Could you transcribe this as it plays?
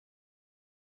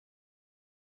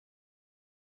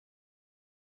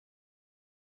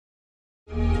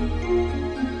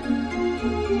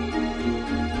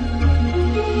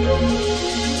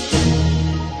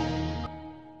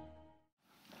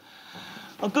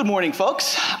Well, good morning,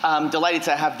 folks. I'm delighted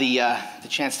to have the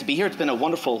chance to be here. It's been a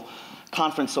wonderful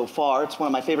conference so far. It's one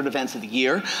of my favorite events of the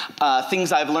year.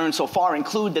 Things I've learned so far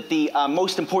include that the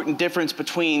most important difference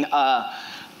between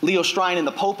Leo Strine and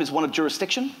the Pope is one of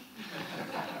jurisdiction.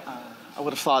 I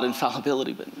would have thought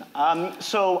infallibility, but I'm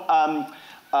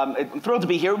thrilled to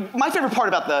be here. My favorite part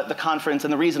about the conference,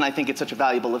 and the reason I think it's such a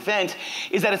valuable event,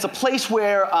 is that it's a place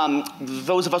where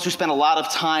those of us who spend a lot of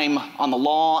time on the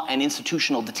law and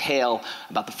institutional detail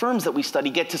about the firms that we study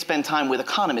get to spend time with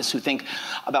economists who think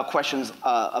about questions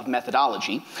of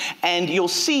methodology. And you'll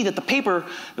see that the paper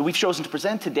that we've chosen to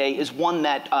present today is one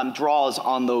that draws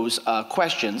on those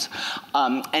questions.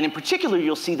 And in particular,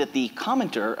 you'll see that the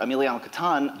commenter, Emiliano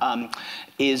Catan,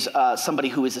 is somebody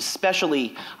who is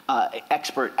especially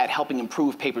expert at helping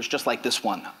improve papers just like this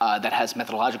one that has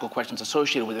methodological questions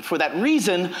associated with it. For that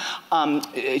reason,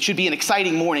 it should be an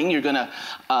exciting morning. You're going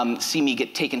to see me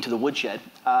get taken to the woodshed.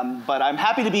 But I'm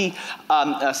happy to be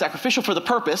sacrificial for the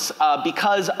purpose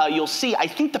because you'll see, I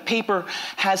think the paper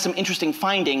has some interesting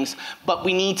findings, but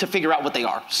we need to figure out what they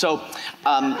are. So,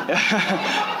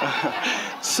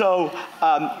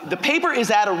 the paper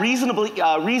is at a reasonably,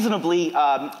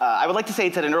 I would like to say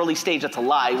it's at an early stage. That's a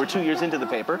lie. We're 2 years into the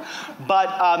paper.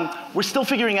 But we're still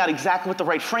figuring out exactly what the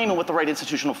right frame and what the right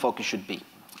institutional focus should be.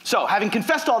 So, having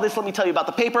confessed all this, let me tell you about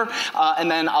the paper, and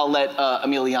then I'll let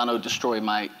Emiliano destroy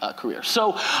my career.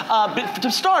 So, but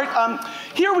to start,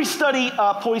 here we study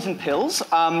poison pills,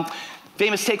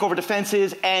 famous takeover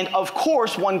defenses, and of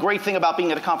course, one great thing about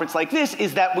being at a conference like this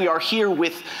is that we are here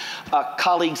with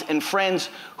colleagues and friends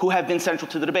who have been central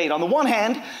to the debate. On the one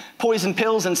hand, poison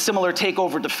pills and similar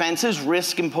takeover defenses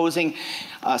risk imposing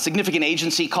significant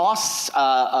agency costs,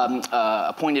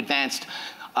 a point advanced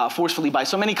forcefully by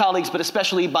so many colleagues, but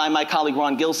especially by my colleague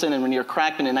Ron Gilson and Rainier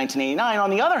Crackman in 1989. On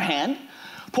the other hand,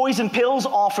 poison pills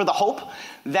offer the hope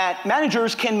that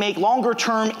managers can make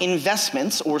longer-term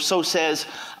investments, or so says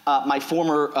my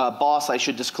former boss, I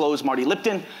should disclose, Marty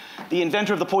Lipton, the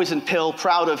inventor of the poison pill,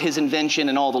 proud of his invention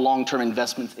and all the long-term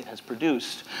investments it has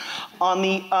produced. On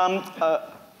the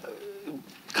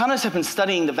economists have been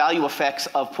studying the value effects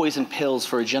of poison pills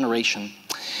for a generation,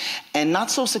 and not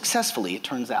so successfully, it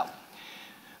turns out.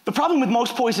 The problem with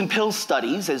most poison pill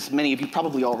studies, as many of you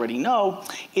probably already know,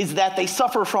 is that they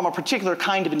suffer from a particular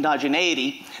kind of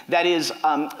endogeneity. That is,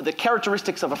 the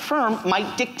characteristics of a firm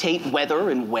might dictate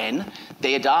whether and when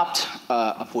they adopt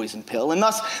a poison pill. And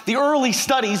thus, the early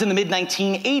studies in the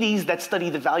mid-1980s that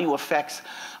study the value effects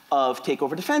of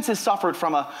takeover defenses suffered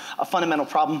from a fundamental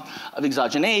problem of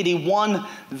exogeneity, one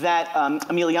that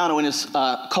Emiliano and his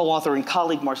co-author and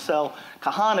colleague Marcel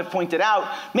Cahan have pointed out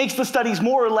makes the studies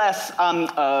more or less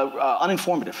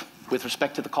uninformative with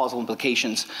respect to the causal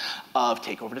implications of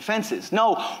takeover defenses.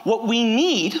 No, what we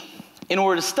need in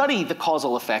order to study the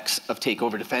causal effects of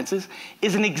takeover defenses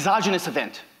is an exogenous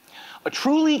event, a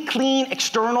truly clean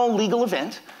external legal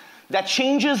event that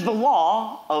changes the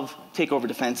law of takeover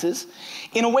defenses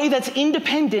in a way that's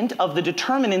independent of the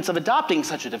determinants of adopting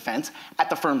such a defense at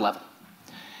the firm level.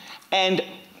 And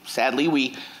sadly,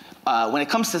 when it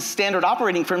comes to standard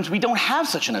operating firms, we don't have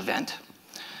such an event.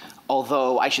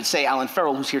 Although I should say Alan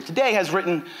Farrell, who's here today, has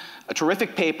written a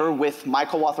terrific paper with my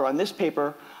co-author on this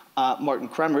paper, Martin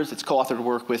Kremers. It's co-authored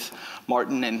work with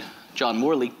Martin and John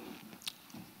Morley.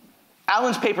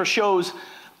 Alan's paper shows,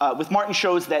 with Martin,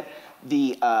 shows that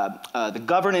the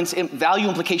governance, value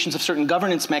implications of certain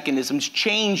governance mechanisms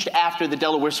changed after the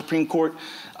Delaware Supreme Court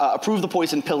approved the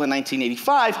poison pill in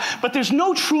 1985, but there's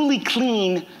no truly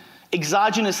clean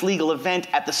exogenous legal event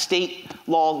at the state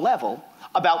law level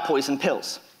about poison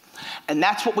pills. And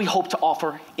that's what we hope to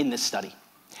offer in this study.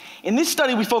 In this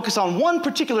study, we focus on one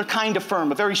particular kind of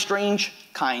firm, a very strange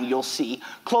kind, you'll see,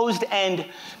 closed-end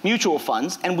mutual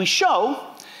funds, and we show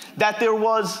that there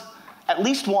was at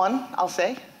least one, I'll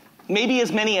say, maybe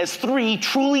as many as 3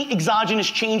 truly exogenous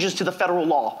changes to the federal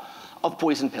law of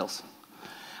poison pills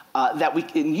that we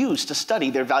can use to study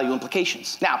their value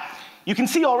implications. Now, you can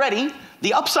see already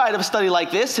the upside of a study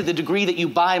like this, to the degree that you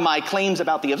buy my claims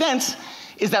about the events,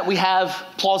 is that we have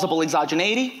plausible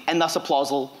exogeneity and thus a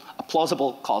plausible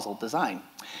causal design.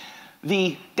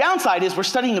 The downside is we're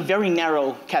studying a very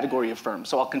narrow category of firms,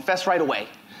 so I'll confess right away.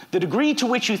 The degree to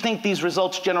which you think these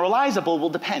results generalizable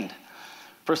will depend,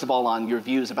 first of all, on your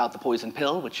views about the poison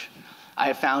pill, which I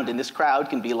have found in this crowd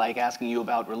can be like asking you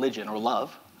about religion or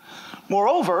love.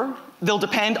 Moreover, they'll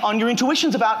depend on your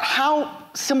intuitions about how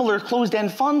similar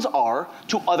closed-end funds are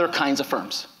to other kinds of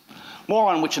firms.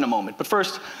 More on which in a moment. But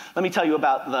first, let me tell you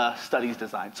about the study's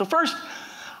design. So first,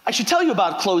 I should tell you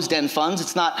about closed-end funds.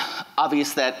 It's not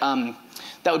obvious that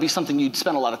that would be something you'd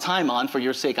spend a lot of time on. For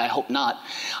your sake, I hope not.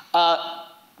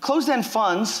 closed-end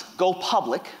funds go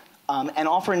public and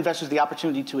offer investors the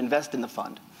opportunity to invest in the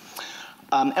fund.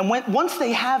 Once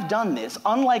they have done this,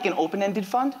 unlike an open-ended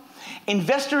fund,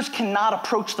 investors cannot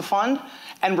approach the fund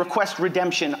and request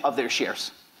redemption of their shares.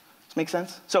 Does this make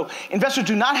sense? So investors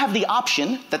do not have the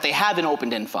option that they have in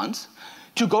open-end funds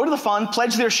to go to the fund,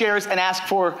 pledge their shares, and ask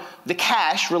for the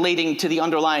cash relating to the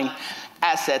underlying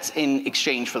assets in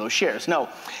exchange for those shares. No,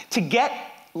 to get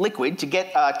liquid, to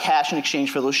get cash in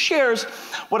exchange for those shares,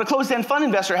 what a closed-end fund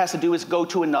investor has to do is go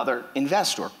to another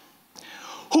investor,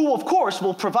 who, of course,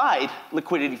 will provide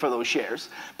liquidity for those shares,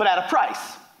 but at a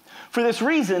price. For this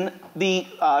reason, the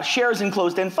shares in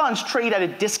closed-end funds trade at a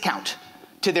discount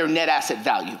to their net asset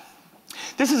value.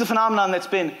 This is a phenomenon that's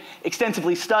been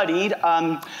extensively studied.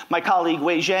 My colleague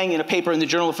Wei Zhang, in a paper in the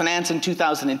Journal of Finance in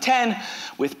 2010,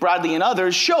 with Bradley and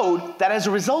others, showed that as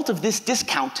a result of this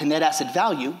discount to net asset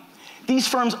value, these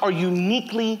firms are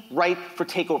uniquely ripe for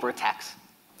takeover attacks.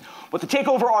 What the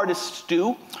takeover artists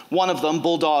do, one of them,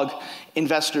 Bulldog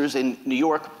Investors in New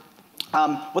York,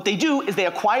 what they do is they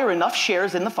acquire enough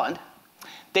shares in the fund,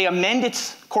 they amend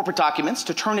its corporate documents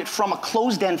to turn it from a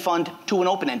closed-end fund to an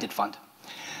open-ended fund.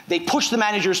 They push the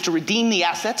managers to redeem the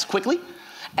assets quickly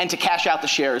and to cash out the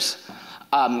shares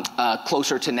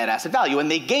closer to net asset value,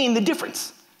 and they gain the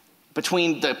difference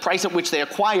between the price at which they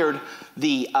acquired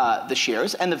the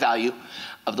shares and the value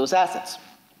of those assets.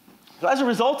 So as a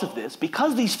result of this,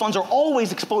 because these funds are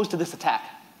always exposed to this attack,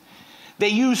 they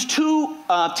use two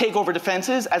takeover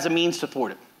defenses as a means to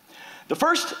thwart it. The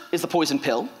first is the poison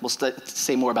pill. We'll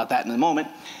say more about that in a moment.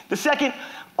 The second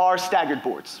are staggered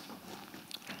boards.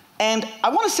 And I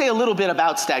want to say a little bit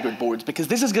about staggered boards, because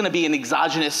this is going to be an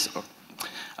exogenous,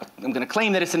 I'm going to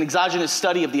claim that it's an exogenous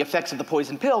study of the effects of the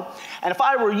poison pill. And if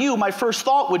I were you, my first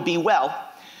thought would be, well,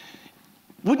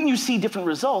 wouldn't you see different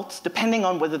results depending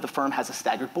on whether the firm has a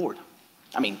staggered board?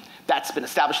 I mean, that's been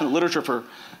established in the literature for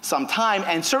some time,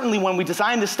 and certainly when we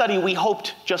designed this study, we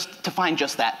hoped just to find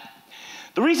just that.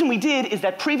 The reason we did is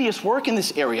that previous work in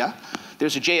this area,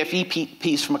 there's a JFE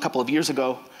piece from a couple of years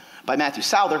ago by Matthew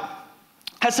Souther,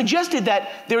 has suggested that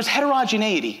there's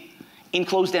heterogeneity in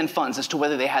closed-end funds as to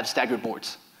whether they have staggered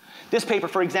boards. This paper,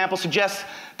 for example, suggests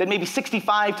that maybe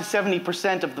 65 to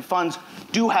 70% of the funds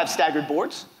do have staggered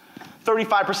boards,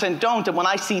 35% don't, and when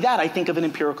I see that, I think of an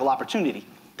empirical opportunity.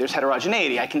 There's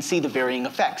heterogeneity. I can see the varying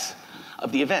effects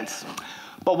of the events.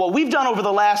 But what we've done over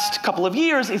the last couple of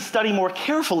years is study more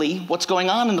carefully what's going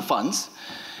on in the funds.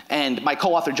 And my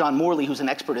co-author, John Morley, who's an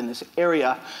expert in this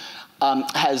area,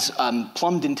 has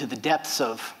plumbed into the depths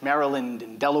of Maryland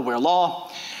and Delaware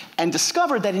law and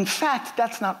discovered that, in fact,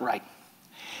 that's not right.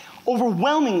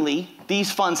 Overwhelmingly,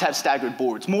 these funds have staggered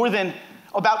boards, more than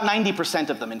about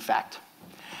 90% of them, in fact.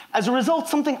 As a result,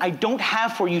 something I don't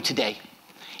have for you today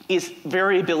is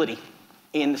variability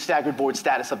in the staggered board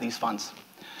status of these funds.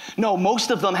 No,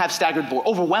 most of them have staggered boards.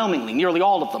 Overwhelmingly, nearly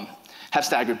all of them have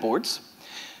staggered boards.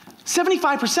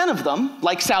 75% of them,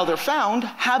 like Souther found,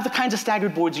 have the kinds of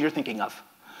staggered boards you're thinking of.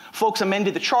 Folks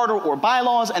amended the charter or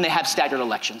bylaws, and they have staggered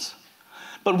elections.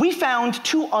 But we found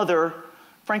two other,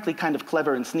 frankly, kind of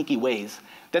clever and sneaky ways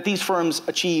that these firms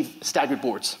achieve staggered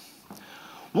boards.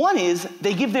 One is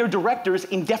they give their directors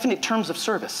indefinite terms of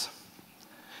service.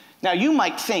 Now, you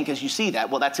might think, as you see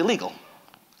that, well, that's illegal.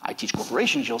 I teach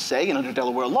corporations, you'll say, and under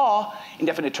Delaware law,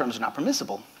 indefinite terms are not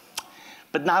permissible.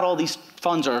 But not all these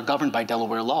funds are governed by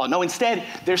Delaware law. No, instead,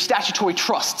 they're statutory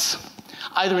trusts,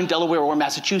 either in Delaware or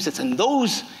Massachusetts, and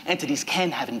those entities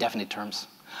can have indefinite terms.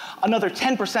 Another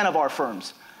 10% of our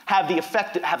firms have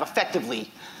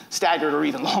effectively staggered or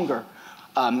even longer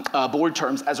board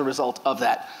terms as a result of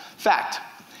that fact.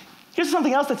 Here's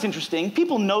something else that's interesting.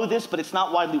 People know this, but it's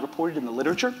not widely reported in the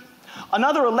literature.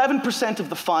 Another 11% of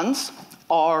the funds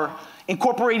are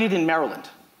incorporated in Maryland.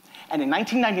 And in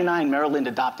 1999, Maryland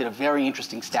adopted a very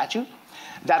interesting statute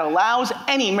that allows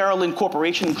any Maryland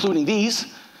corporation, including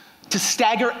these, to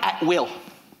stagger at will.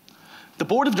 The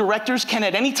board of directors can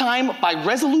at any time, by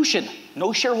resolution,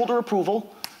 no shareholder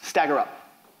approval, stagger up.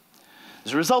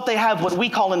 As a result, they have what we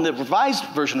call in the revised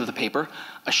version of the paper,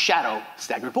 a shadow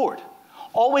staggered board.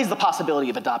 Always the possibility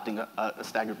of adopting a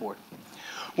staggered board.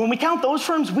 When we count those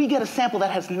firms, we get a sample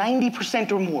that has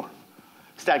 90% or more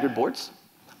staggered boards.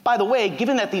 By the way,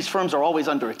 given that these firms are always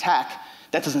under attack,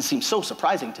 that doesn't seem so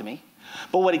surprising to me.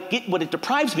 But what it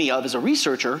deprives me of as a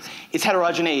researcher is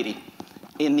heterogeneity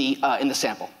in the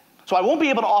sample. So I won't be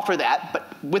able to offer that,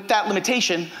 but with that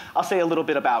limitation, I'll say a little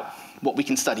bit about what we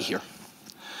can study here.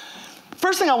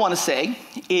 First thing I want to say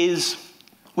is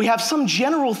we have some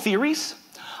general theories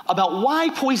about why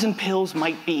poison pills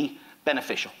might be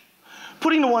beneficial.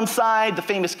 Putting to one side the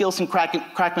famous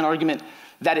Gilson-Crackman argument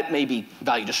that it may be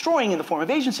value destroying in the form of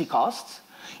agency costs,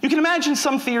 you can imagine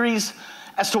some theories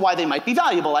as to why they might be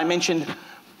valuable. I mentioned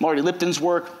Marty Lipton's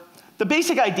work. The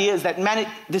basic idea is that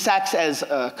this acts as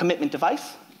a commitment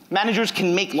device. Managers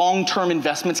can make long-term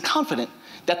investments confident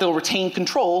that they'll retain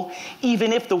control,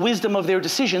 even if the wisdom of their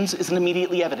decisions isn't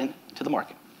immediately evident to the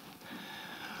market.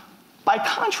 By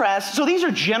contrast, so these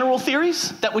are general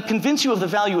theories that would convince you of the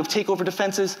value of takeover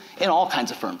defenses in all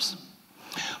kinds of firms.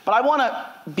 But I want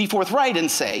to be forthright and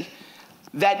say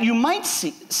that you might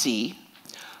see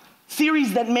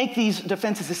theories that make these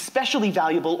defenses especially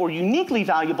valuable or uniquely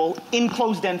valuable in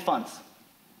closed-end funds.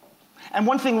 And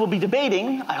one thing we'll be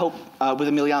debating, I hope with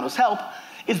Emiliano's help,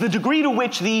 is the degree to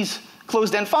which these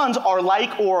closed-end funds are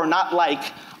like or not like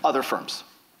other firms.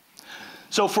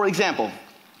 So for example,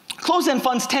 closed-end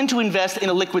funds tend to invest in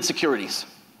illiquid securities.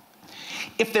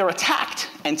 If they're attacked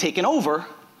and taken over,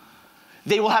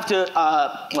 they will have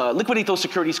to liquidate those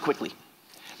securities quickly.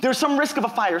 There's some risk of a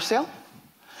fire sale,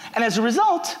 and as a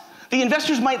result, the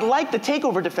investors might like the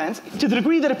takeover defense to the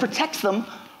degree that it protects them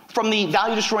from the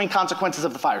value-destroying consequences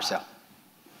of the fire sale.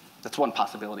 That's one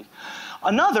possibility.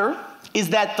 Another is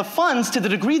that the funds, to the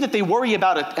degree that they worry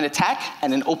about an attack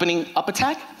and an opening up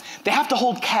attack, they have to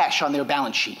hold cash on their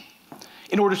balance sheet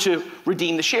in order to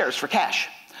redeem the shares for cash.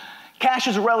 Cash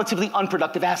is a relatively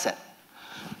unproductive asset.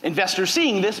 Investors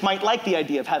seeing this might like the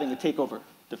idea of having a takeover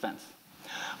defense.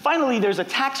 Finally, there's a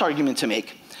tax argument to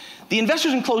make. The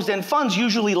investors in closed-end funds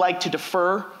usually like to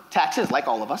defer taxes, like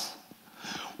all of us.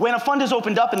 When a fund is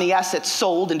opened up and the assets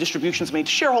sold and distributions made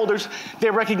to shareholders, they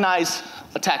recognize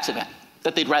a tax event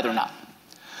that they'd rather not.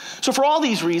 So for all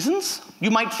these reasons,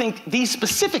 you might think these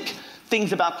specific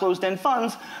things about closed-end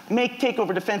funds make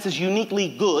takeover defenses uniquely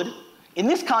good in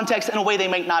this context in a way they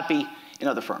might not be in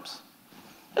other firms.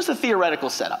 That's a theoretical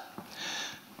setup.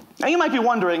 Now you might be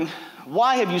wondering,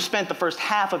 why have you spent the first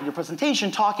half of your presentation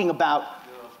talking about...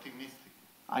 You're optimistic.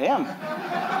 I am.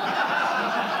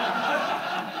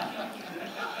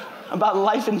 About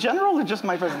life in general or just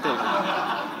my presentation?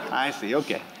 I see,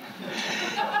 okay.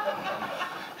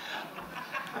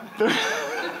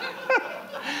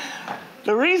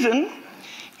 The reason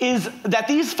is that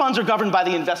these funds are governed by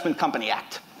the Investment Company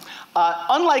Act.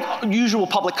 Unlike usual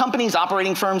public companies,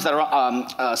 operating firms that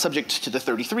are subject to the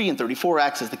 33 and 34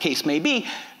 Acts, as the case may be,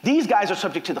 these guys are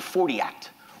subject to the 40 Act,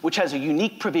 which has a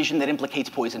unique provision that implicates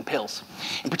poison pills.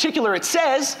 In particular, it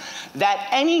says that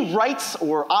any rights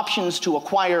or options to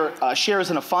acquire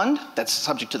shares in a fund that's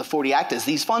subject to the 40 Act, as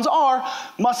these funds are,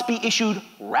 must be issued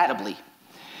ratably.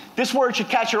 This word should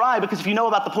catch your eye because if you know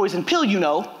about the poison pill, you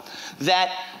know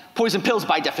that poison pills,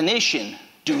 by definition,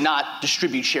 do not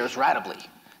distribute shares ratably.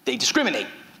 They discriminate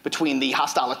between the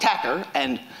hostile attacker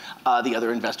and the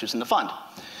other investors in the fund.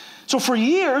 So for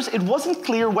years, it wasn't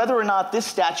clear whether or not this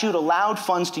statute allowed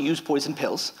funds to use poison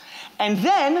pills. And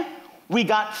then we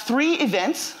got 3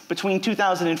 events between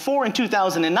 2004 and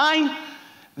 2009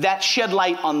 that shed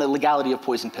light on the legality of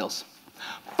poison pills.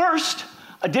 First,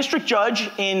 a district judge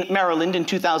in Maryland in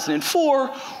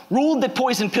 2004 ruled that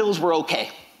poison pills were okay.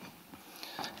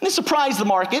 And this surprised the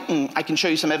market, and I can show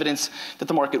you some evidence that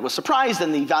the market was surprised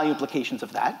and the value implications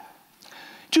of that.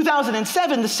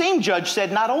 2007, the same judge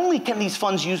said not only can these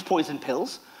funds use poison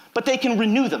pills, but they can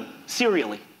renew them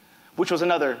serially, which was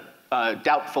another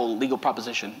doubtful legal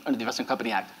proposition under the Investment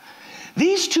Company Act.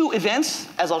 These 2 events,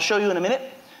 as I'll show you in a minute,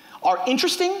 are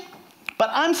interesting, but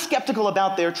I'm skeptical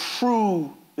about their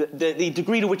the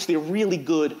degree to which they're really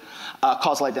good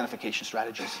causal identification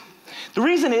strategies. The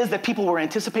reason is that people were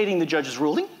anticipating the judge's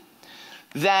ruling,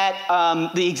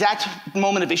 that the exact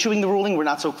moment of issuing the ruling were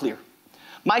not so clear.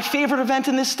 My favorite event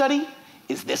in this study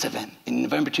is this event in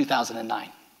November 2009.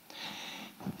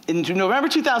 In November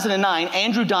 2009,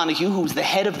 Andrew Donahue, who was the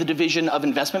head of the Division of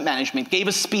Investment Management, gave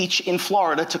a speech in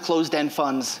Florida to closed-end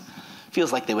funds.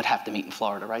 Feels like they would have to meet in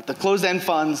Florida, right? The closed-end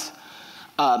funds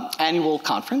annual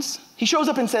conference. He shows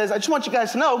up and says, I just want you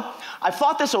guys to know, I've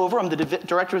thought this over. I'm the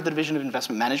director of the Division of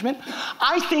Investment Management.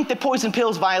 I think that poison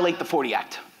pills violate the 40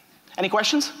 Act. Any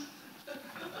questions?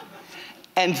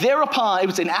 And thereupon, it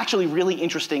was an actually really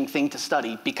interesting thing to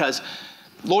study because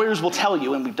lawyers will tell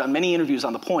you, and we've done many interviews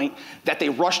on the point, that they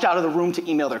rushed out of the room to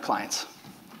email their clients.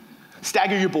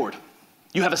 Stagger your board.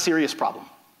 You have a serious problem.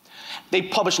 They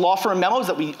publish law firm memos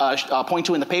that we point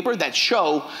to in the paper that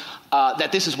show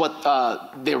that this is what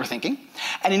they were thinking.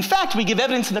 And in fact, we give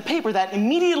evidence in the paper that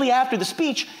immediately after the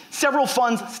speech, several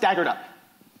funds staggered up,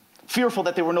 fearful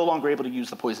that they were no longer able to use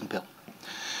the poison pill.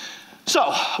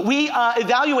 So we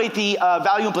evaluate the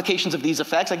value implications of these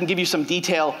effects. I can give you some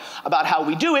detail about how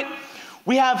we do it.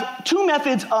 We have 2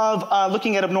 methods of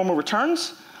looking at abnormal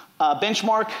returns.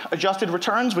 Benchmark adjusted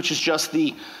returns, which is just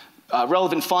the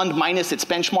relevant fund minus its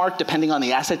benchmark, depending on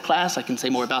the asset class. I can say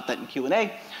more about that in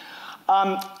Q&A.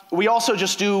 We also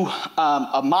just do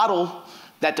a model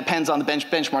that depends on the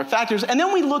benchmark factors, and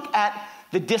then we look at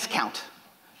the discount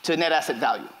to net asset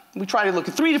value. We try to look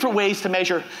at 3 different ways to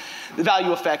measure the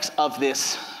value effects of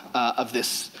this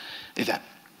event.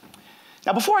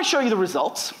 Now, before I show you the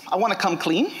results, I want to come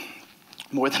clean,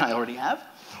 more than I already have,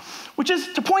 which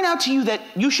is to point out to you that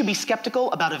you should be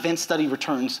skeptical about event study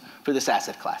returns for this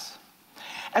asset class.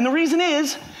 And the reason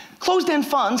is, closed-end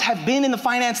funds have been in the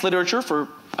finance literature for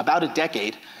about a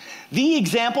decade the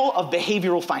example of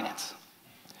behavioral finance.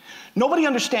 Nobody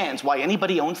understands why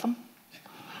anybody owns them,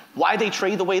 why they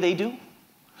trade the way they do,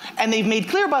 and they've made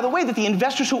clear, by the way, that the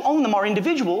investors who own them are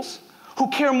individuals who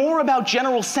care more about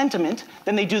general sentiment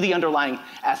than they do the underlying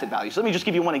asset value. So let me just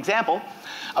give you one example.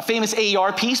 A famous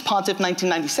AER piece, Pontiff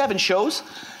 1997, shows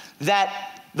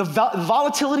that the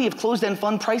volatility of closed-end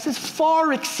fund prices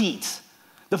far exceeds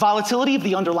the volatility of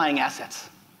the underlying assets.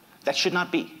 That should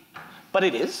not be, but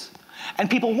it is. And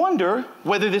people wonder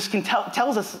whether this can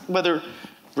tells us whether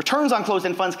returns on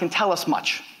closed-end funds can tell us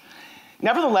much.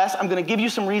 Nevertheless, I'm going to give you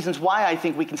some reasons why I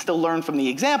think we can still learn from the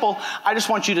example. I just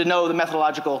want you to know the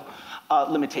methodological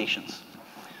limitations.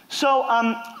 So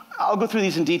I'll go through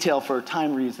these in detail for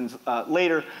time reasons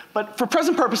later, but for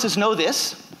present purposes, know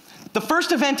this. The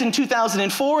first event in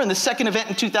 2004 and the second event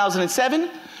in 2007,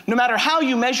 no matter how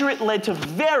you measure it, led to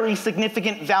very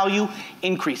significant value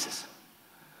increases.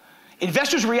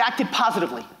 Investors reacted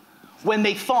positively when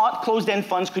they thought closed-end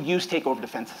funds could use takeover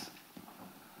defenses.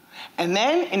 And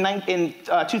then in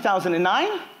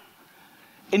 2009,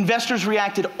 investors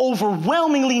reacted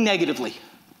overwhelmingly negatively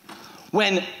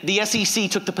when the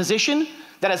SEC took the position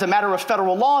that as a matter of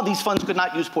federal law, these funds could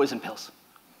not use poison pills.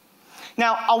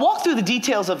 Now, I'll walk through the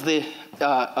details of the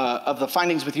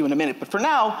findings with you in a minute, but for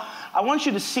now, I want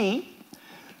you to see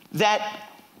that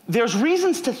there's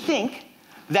reasons to think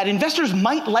that investors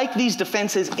might like these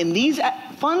defenses in these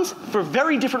funds for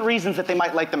very different reasons that they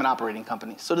might like them in operating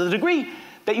companies. So to the degree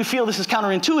that you feel this is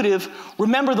counterintuitive,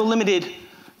 remember the limited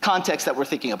context that we're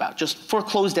thinking about, just for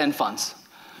closed-end funds.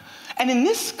 And in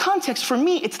this context, for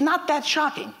me, it's not that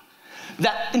shocking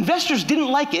that investors didn't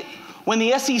like it when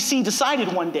the SEC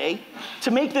decided one day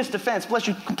to make this defense, bless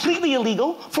you, completely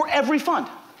illegal for every fund.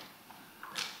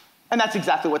 And that's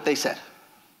exactly what they said.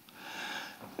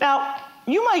 Now,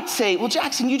 you might say, well,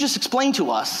 Jackson, you just explained to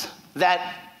us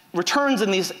that returns in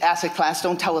these asset class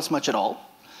don't tell us much at all.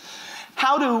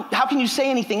 How can you say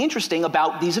anything interesting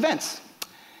about these events?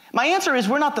 My answer is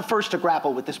we're not the first to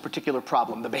grapple with this particular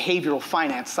problem, the behavioral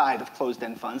finance side of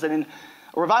closed-end funds. And in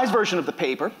a revised version of the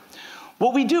paper,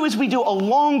 what we do is we do a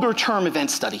longer-term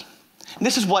event study. And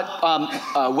this is what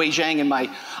Wei Zhang and my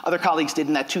other colleagues did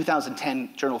in that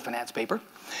 2010 Journal of Finance paper.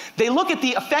 They look at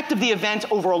the effect of the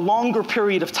event over a longer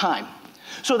period of time,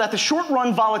 so that the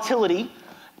short-run volatility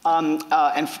and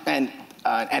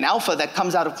alpha that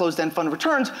comes out of closed-end fund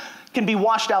returns can be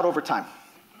washed out over time.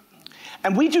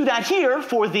 And we do that here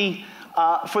for the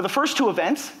first 2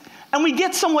 events, and we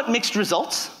get somewhat mixed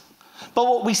results. But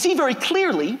what we see very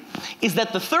clearly is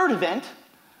that the third event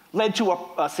led to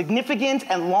a significant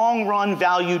and long-run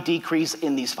value decrease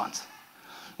in these funds.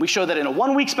 We show that in a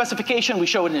 1-week specification, we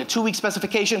show it in a 2-week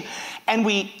specification, and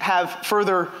we have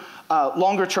further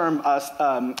longer-term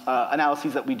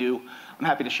analyses that we do. I'm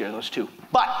happy to share those too.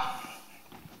 But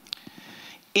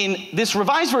in this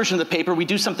revised version of the paper, we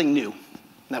do something new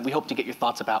that we hope to get your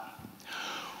thoughts about.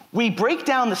 We break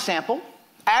down the sample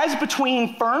as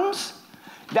between firms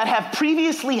that have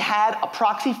previously had a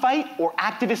proxy fight or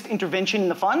activist intervention in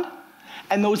the fund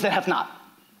and those that have not.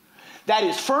 That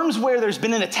is, firms where there's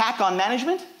been an attack on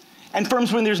management and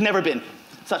firms when there's never been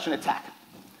such an attack.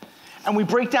 And we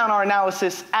break down our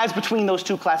analysis as between those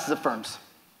 2 classes of firms.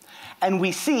 And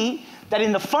we see that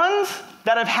in the funds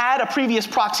that have had a previous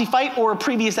proxy fight or a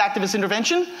previous activist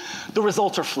intervention, the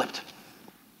results are flipped.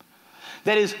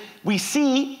 That is, we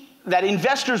see that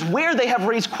investors, where they have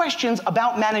raised questions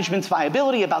about management's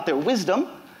viability, about their wisdom,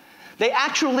 they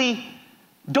actually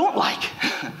don't like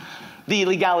the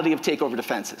legality of takeover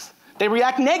defenses. They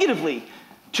react negatively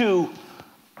to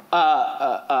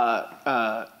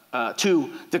the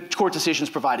court decisions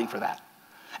providing for that.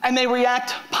 And they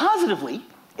react positively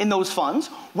in those funds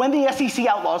when the SEC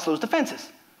outlaws those defenses.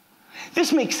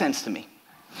 This makes sense to me.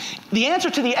 The answer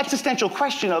to the existential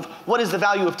question of what is the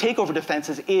value of takeover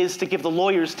defenses is, to give the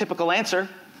lawyer's typical answer,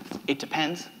 it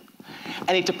depends.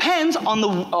 And it depends on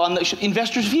the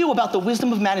investor's view about the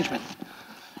wisdom of management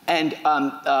and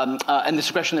the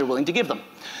discretion they're willing to give them.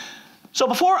 So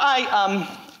before I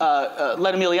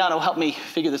let Emiliano help me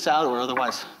figure this out or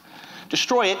otherwise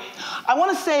destroy it, I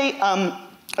want to say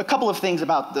a couple of things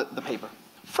about the paper.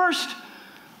 First,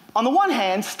 on the one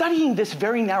hand, studying this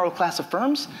very narrow class of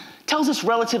firms tells us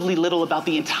relatively little about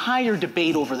the entire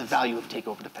debate over the value of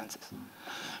takeover defenses.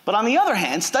 But on the other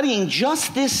hand, studying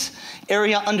just this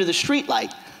area under the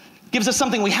streetlight gives us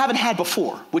something we haven't had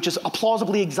before, which is a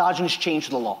plausibly exogenous change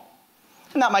to the law.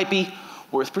 And that might be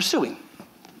worth pursuing.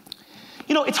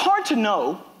 You know, it's hard to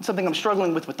know, something I'm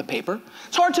struggling with the paper,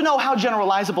 it's hard to know how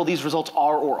generalizable these results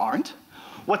are or aren't.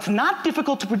 What's not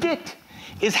difficult to predict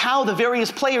is how the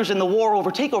various players in the war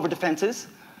over takeover defenses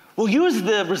will use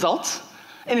the results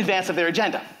in advance of their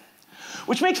agenda.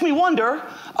 Which makes me wonder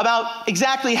about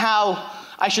exactly how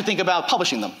I should think about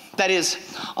publishing them. That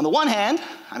is, on the one hand,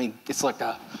 I mean, it's like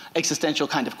an existential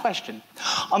kind of question.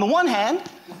 On the one hand,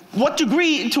 what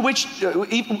degree to which,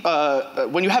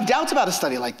 when you have doubts about a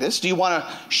study like this, do you want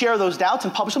to share those doubts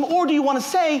and publish them, or do you want to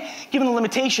say, given the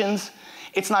limitations,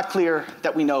 it's not clear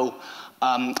that we know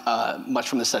much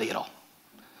from the study at all?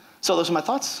 So those are my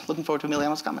thoughts. Looking forward to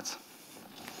Emiliano's comments.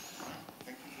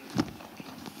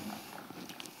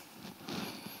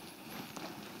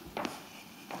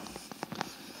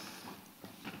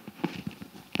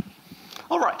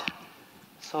 All right.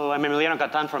 So I'm Emiliano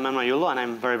Catan from NYU, and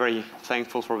I'm very, very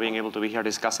thankful for being able to be here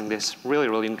discussing this really,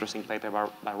 really interesting paper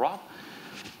by Rob.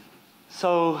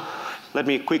 So let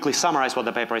me quickly summarize what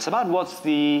the paper is about.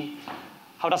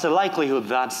 How does the likelihood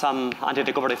that some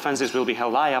anti-takeover defenses will be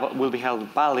held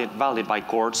valid by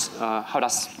courts, how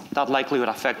does that likelihood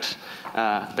affect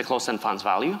the closed-end funds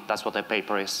value? That's what the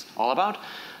paper is all about.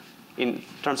 In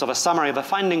terms of a summary of the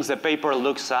findings, the paper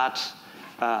looks at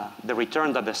the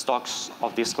return that the stocks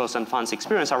of these closed-end funds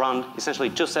experience around essentially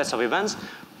two sets of events.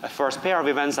 A first pair of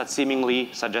events that seemingly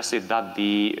suggested that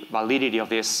the validity of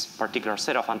this particular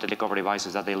set of anti-takeover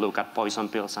devices that they look at, poison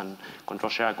pills and control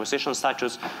share acquisition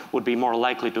statutes, would be more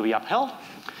likely to be upheld.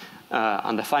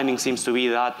 And the finding seems to be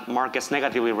that markets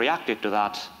negatively reacted to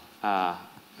that,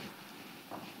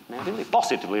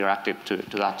 positively reacted to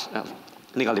that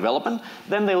legal development.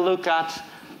 Then they look at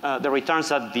the returns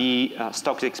that the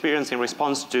stocks experienced in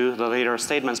response to the later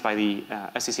statements by the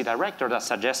SEC director that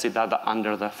suggested that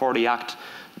under the 40 Act,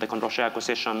 the control share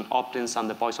acquisition opt-ins and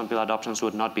the poison pill adoptions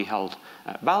would not be held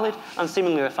valid. And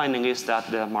seemingly the finding is that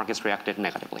the markets reacted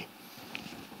negatively.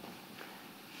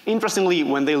 Interestingly,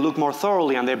 when they look more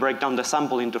thoroughly and they break down the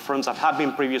sample into firms that have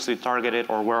been previously targeted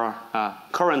or were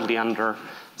currently under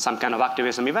some kind of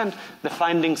activism event, the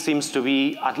finding seems to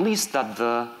be at least that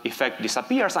the effect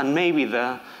disappears, and maybe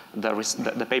the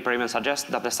paper even suggests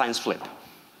that the signs flip.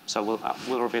 So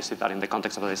we'll revisit that in the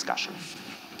context of the discussion.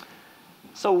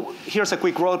 So here's a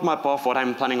quick roadmap of what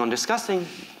I'm planning on discussing.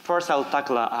 First, I'll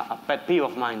tackle a pet peeve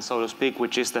of mine, so to speak,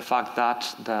 which is the fact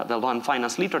that the law and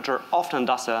finance literature often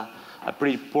does a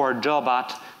pretty poor job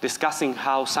at discussing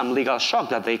how some legal shock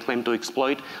that they claim to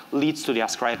exploit leads to the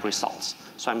ascribed results.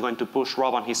 So I'm going to push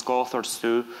Rob and his co-authors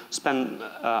to spend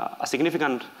a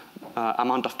significant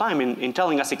amount of time in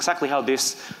telling us exactly how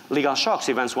these legal shocks,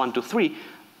 events 1 to 3,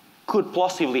 could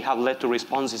plausibly have led to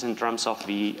responses in terms of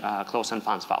the closed-end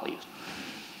funds values.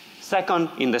 Second,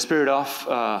 in the spirit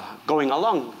of going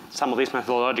along some of these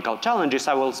methodological challenges,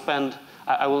 I will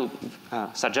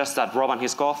suggest that Rob and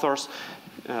his co-authors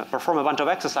perform a bunch of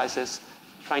exercises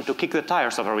trying to kick the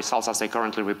tires of the results as they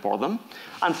currently report them.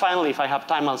 And finally, if I have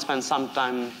time, I'll spend some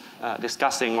time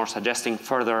discussing or suggesting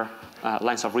further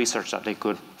lines of research that they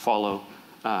could follow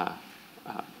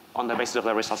on the basis of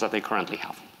the results that they currently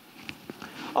have.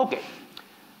 Okay,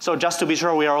 so just to be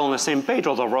sure we are all on the same page,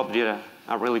 although Rob did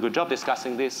a really good job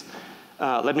discussing this,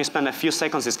 let me spend a few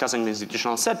seconds discussing the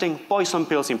institutional setting. Poison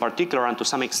pills in particular, and to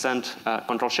some extent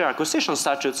control share acquisition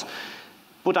statutes,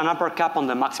 put an upper cap on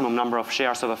the maximum number of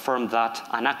shares of a firm that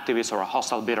an activist or a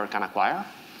hostile bidder can acquire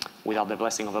without the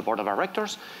blessing of the board of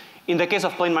directors. In the case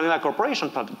of plain vanilla corporation,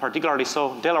 particularly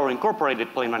so Delaware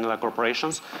Incorporated plain vanilla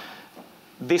corporations,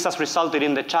 this has resulted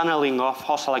in the channeling of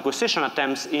hostile acquisition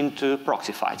attempts into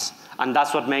proxy fights. And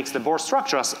that's what makes the board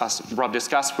structure, as Rob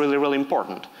discussed, really, really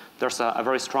important. There's there are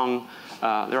very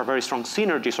strong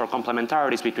synergies or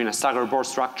complementarities between a staggered board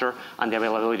structure and the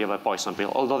availability of a poison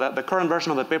pill. Although the current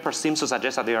version of the paper seems to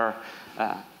suggest that they are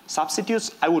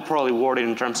substitutes, I would probably word it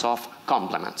in terms of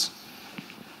complements.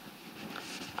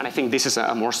 And I think this is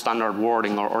a more standard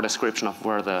wording or description of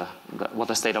where what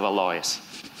the state of the law is.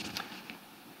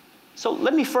 So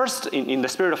let me first, in the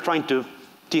spirit of trying to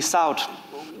tease out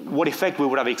what effect we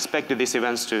would have expected these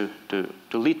events to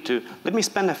lead to, let me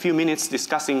spend a few minutes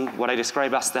discussing what I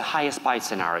describe as the highest bite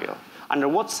scenario. Under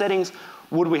what settings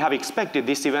would we have expected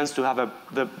these events to have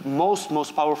the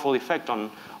most powerful effect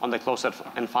on the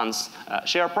closed-end funds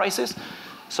share prices?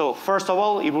 So first of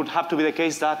all, it would have to be the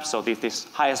case that, so this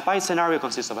highest byte scenario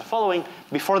consists of the following.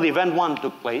 Before the event 1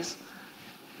 took place,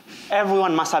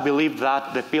 everyone must have believed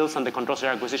that the pills and the control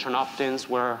share acquisition opt-ins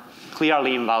were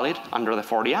clearly invalid under the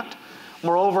 40 Act.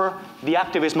 Moreover, the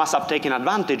activists must have taken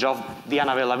advantage of the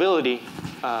unavailability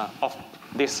of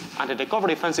these anti-takeover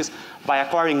defenses by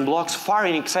acquiring blocks far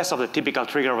in excess of the typical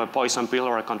trigger of a poison pill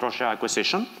or a control share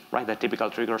acquisition, right? The typical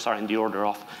triggers are in the order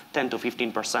of 10 to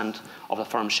 15% of the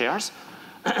firm shares.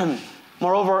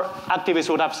 Moreover, activists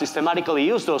would have systematically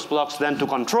used those blocks then to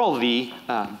control the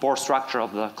board structure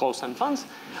of the closed-end funds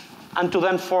and to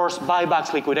then force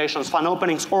buybacks, liquidations, fund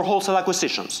openings, or wholesale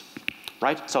acquisitions,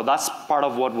 right? So that's part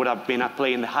of what would have been at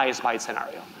play in the highest byte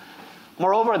scenario.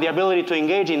 Moreover, the ability to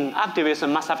engage in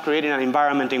activism must have created an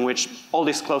environment in which all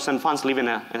these closed-end funds live in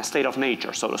a state of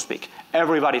nature, so to speak.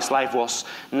 Everybody's life was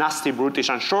nasty, brutish,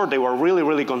 and short. They were really,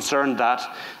 really concerned that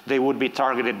they would be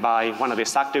targeted by one of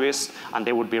these activists and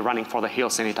they would be running for the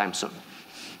hills anytime soon.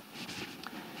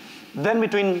 Then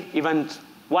between event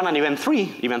 1 and event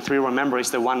 3, event 3, remember,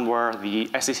 is the one where the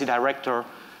SEC director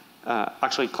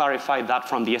actually clarified that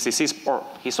from the SEC's or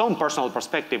his own personal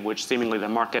perspective, which seemingly the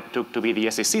market took to be the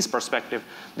SEC's perspective.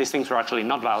 These things were actually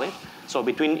not valid. So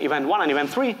between event 1 and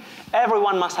event 3,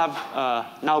 everyone must have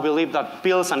now believed that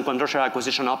pills and control share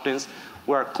acquisition opt-ins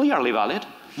were clearly valid.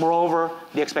 Moreover,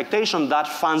 the expectation that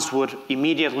funds would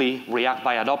immediately react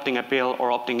by adopting a pill or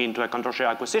opting into a control share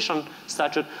acquisition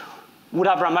statute would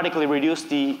have dramatically reduced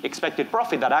the expected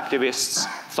profit that activists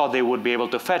thought they would be able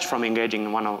to fetch from engaging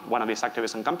in one of these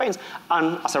activism campaigns.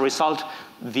 And as a result,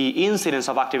 the incidence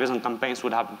of activism campaigns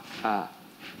would have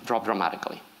dropped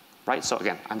dramatically, right? So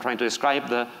again, I'm trying to describe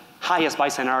the highest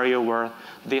byte scenario where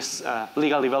these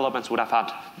legal developments would have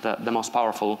had the most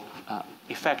powerful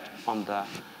effect on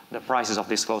the prices of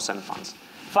these closed-end funds.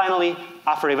 Finally,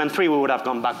 after event 3, we would have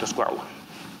gone back to square one,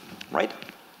 right?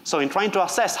 So in trying to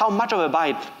assess how much of a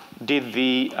byte did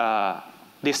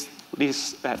these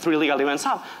 3 legal events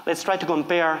have, let's try to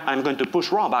compare. I'm going to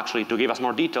push Rob, actually, to give us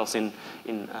more details in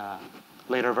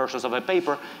later versions of the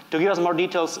paper, to give us more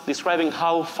details describing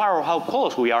how far or how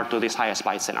close we are to this highest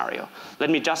byte scenario. Let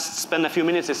me just spend a few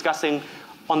minutes discussing,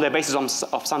 on the basis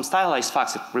of some stylized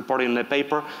facts reported in the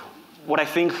paper, where I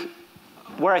think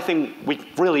we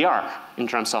really are in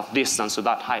terms of distance to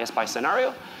that highest byte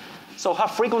scenario. So how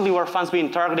frequently were funds being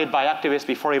targeted by activists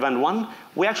before event 1?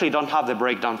 We actually don't have the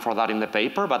breakdown for that in the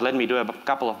paper, but let me do a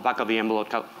couple of back-of-the-envelope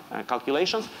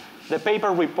calculations. The paper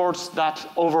reports that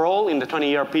overall, in the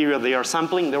 20-year period they are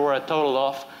sampling, there were a total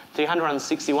of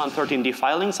 361 13D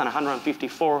filings and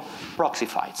 154 proxy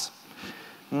fights.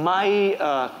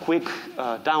 My quick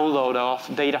download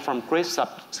of data from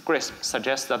CRISP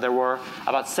suggests that there were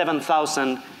about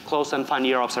 7,000 closed-end fund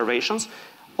year observations,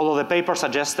 although the paper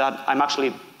suggests that I'm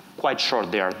actually quite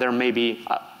short there. There may be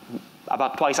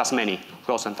about twice as many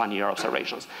closed-end fund year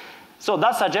observations. So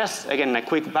that suggests, again, a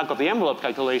quick back-of-the-envelope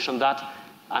calculation that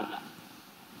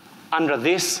under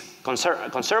this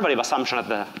conservative assumption of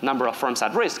the number of firms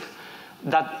at risk,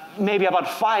 that maybe about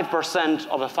 5%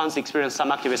 of the funds experience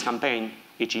some activist campaign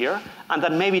each year, and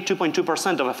that maybe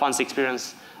 2.2% of the funds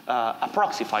experience a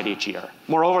proxy fight each year.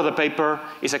 Moreover, the paper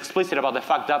is explicit about the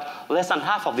fact that less than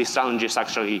half of these challenges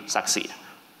actually succeed.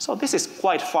 So this is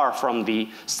quite far from the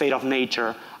state of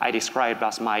nature I described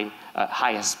as my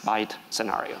highest byte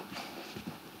scenario.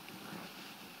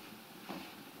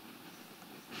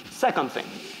 Second thing,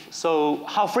 so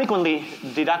how frequently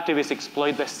did activists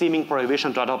exploit the seeming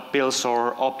prohibition to adopt pills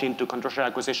or opt into control share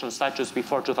acquisition statutes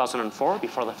before 2004,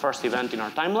 before the first event in our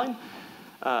timeline?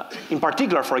 In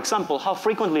particular, for example, how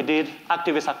frequently did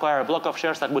activists acquire a block of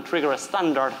shares that would trigger a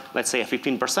standard, let's say a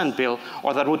 15% bill,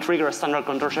 or that would trigger a standard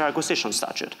control share acquisition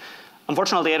statute?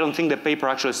 Unfortunately, I don't think the paper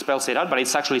actually spells it out, but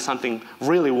it's actually something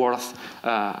really worth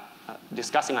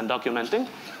discussing and documenting.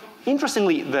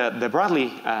 Interestingly, the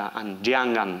Bradley and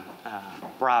Jiang and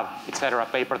Brav, et cetera,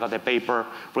 paper that the paper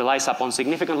relies upon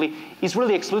significantly is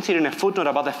really explicit in a footnote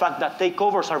about the fact that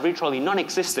takeovers are virtually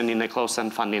non-existent in the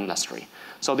closed-end fund industry.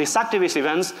 So these activist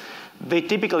events, they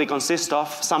typically consist of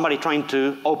somebody trying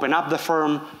to open up the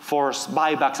firm, force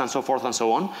buybacks and so forth and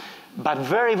so on. But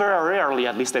very, very rarely,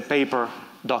 at least the paper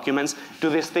documents, do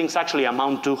these things actually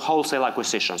amount to wholesale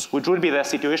acquisitions, which would be the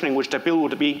situation in which the pill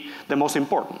would be the most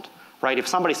important. Right? If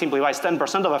somebody simply buys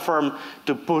 10% of a firm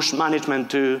to push management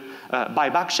to buy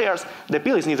back shares, the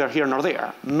pill is neither here nor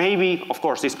there. Maybe, of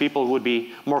course, these people would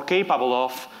be more capable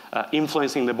of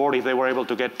influencing the board if they were able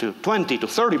to get to 20 to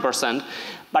 30%.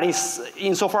 But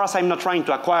insofar as I'm not trying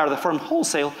to acquire the firm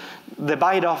wholesale, the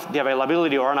bite of the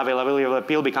availability or unavailability of the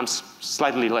pill becomes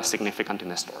slightly less significant in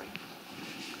the story.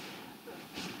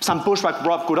 Some pushback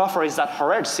Rob could offer is that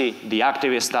Horetzi, the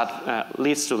activist that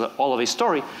leads to all of this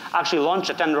story, actually launched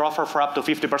a tender offer for up to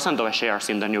 50% of the shares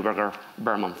in the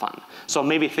Neuberger-Berman fund. So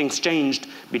maybe things changed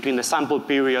between the sample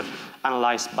period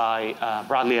analyzed by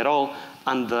Bradley et al.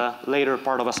 And the later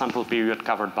part of a sample period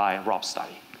covered by Rob's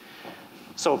study.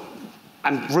 So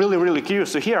I'm really, really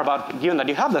curious to hear about, given that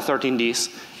you have the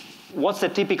 13Ds, what's the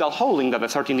typical holding that the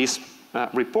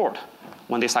 13Ds report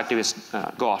when these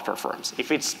activists go after firms?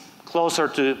 If it's closer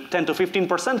to 10 to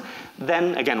 15%,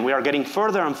 then again, we are getting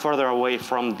further and further away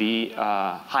from the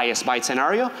highest byte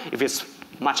scenario. If it's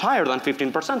much higher than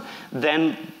 15%,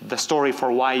 then the story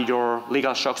for why your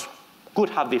legal shocks could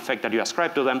have the effect that you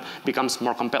ascribe to them becomes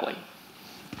more compelling.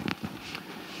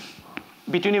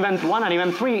 Between event 1 and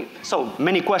event 3, so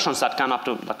many questions that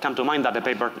come to mind that the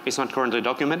paper is not currently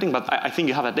documenting, but I think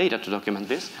you have the data to document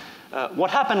this.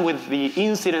 What happened with the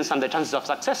incidence and the chances of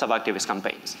success of activist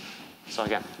campaigns? So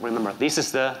again, remember, this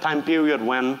is the time period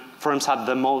when firms had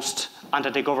the most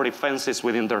anti-takeover defenses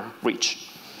within their reach.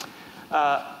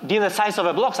 Did the size of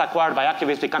the blocks acquired by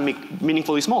activists become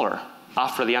meaningfully smaller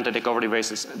after the anti-takeover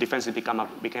defenses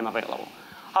became available?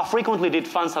 How frequently did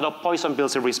funds adopt poison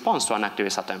pills in response to an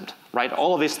activist attempt, right?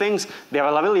 All of these things, the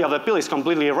availability of the pill is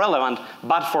completely irrelevant,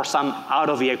 but for some out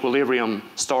of the equilibrium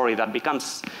story that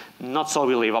becomes not so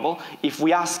believable. If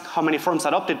we ask how many firms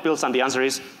adopted pills, and the answer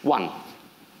is 1,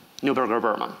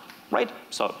 Neuberger-Berman, right?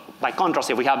 So by contrast,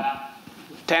 if we have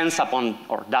tens upon,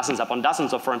 or dozens upon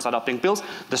dozens of firms adopting pills,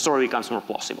 the story becomes more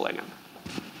plausible again.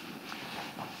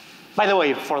 By the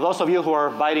way, for those of you who are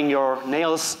biting your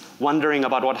nails, wondering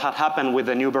about what had happened with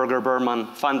the Neuberger-Berman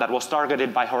fund that was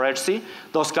targeted by Horetzi,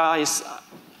 those guys,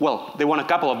 well, they won a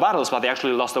couple of battles, but they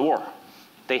actually lost the war.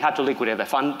 They had to liquidate the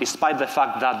fund, despite the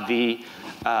fact that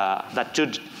that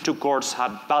two courts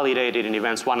had validated in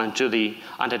events 1 and 2 the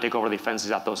anti-takeover defenses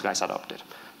that those guys adopted.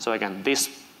 So again,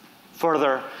 this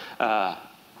further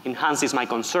enhances my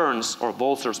concerns or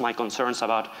bolsters my concerns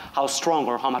about how strong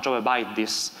or how much of a bite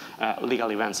these legal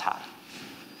events had.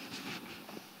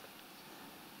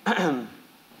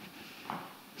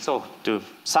 So to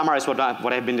summarize what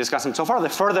I've been discussing so far, the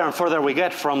further and further we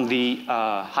get from the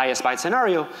highest bite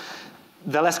scenario,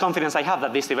 the less confidence I have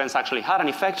that these events actually had an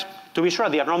effect. To be sure,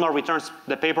 the abnormal returns,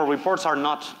 the paper reports are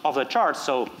not off the charts,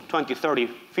 so 20, 30,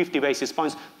 50 basis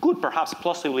points could perhaps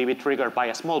plausibly be triggered by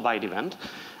a small bite event.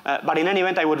 But in any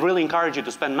event, I would really encourage you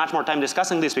to spend much more time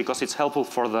discussing this because it's helpful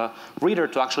for the reader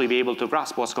to actually be able to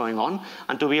grasp what's going on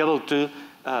and to be able to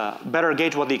better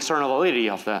gauge what the external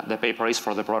validity of the paper is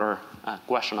for the broader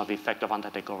question of the effect of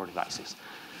anti-takeover devices.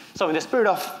 So in the spirit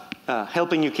of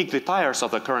helping you kick the tires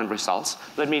of the current results,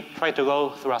 let me try to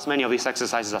go through as many of these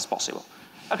exercises as possible.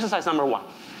 Exercise number 1.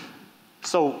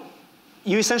 So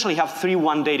you essentially have 3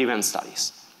 one-date event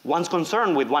studies. One's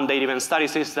concern with one-date event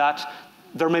studies is that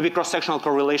there may be cross-sectional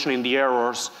correlation in the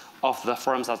errors of the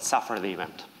firms that suffer the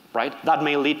event, right? That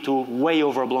may lead to way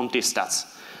overblown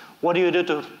t-stats. What do you do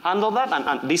to handle that?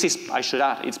 And this is, I should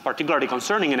add, it's particularly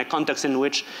concerning in a context in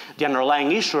which the underlying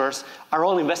issuers are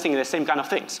all investing in the same kind of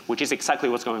things, which is exactly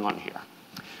what's going on here.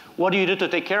 What do you do to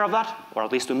take care of that, or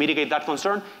at least to mitigate that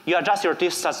concern? You adjust your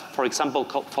t-stats, for example,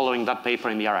 following that paper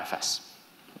in the RFS.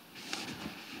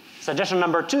 Suggestion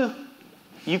number 2,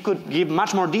 you could give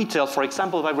much more detail, for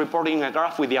example, by reporting a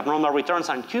graph with the abnormal returns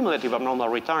and cumulative abnormal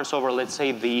returns over, let's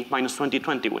say, the minus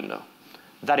 2020 window.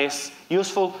 That is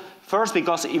useful, first,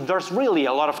 because if there's really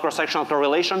a lot of cross-sectional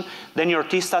correlation, then your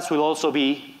t-stats will also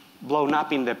be blown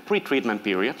up in the pre-treatment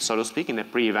period, so to speak, in the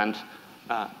pre-event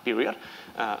period.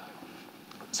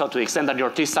 So to the extent that your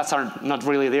t-stats are not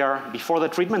really there before the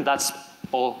treatment, that's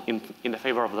all in the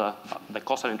favor of the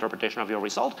causal interpretation of your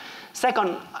result.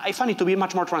 Second, I find it to be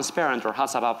much more transparent or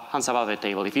hands above the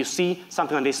table. If you see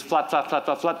something like this flat, flat, flat,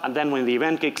 flat, flat, and then when the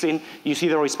event kicks in, you see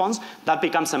the response, that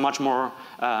becomes a much more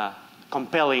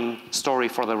compelling story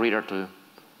for the reader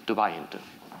to buy into.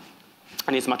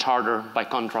 And it's much harder, by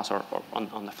contrast, or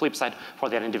on the flip side, for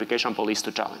the identification police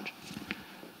to challenge.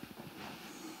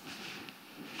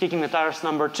 Kicking the tires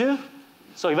number 2.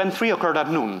 So event 3 occurred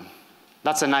at noon.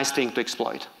 That's a nice thing to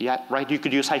exploit, yeah, right? You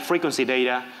could use high-frequency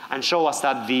data and show us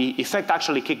that the effect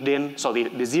actually kicked in, so the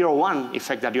 0-1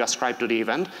 effect that you ascribe to the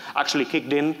event actually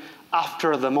kicked in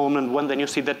after the moment when then you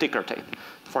see the ticker tape.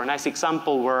 For a nice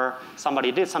example where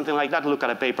somebody did something like that, look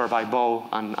at a paper by Bo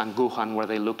and Guhan where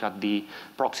they looked at the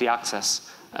proxy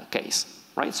access case,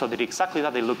 right? So they did exactly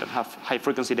that. They looked at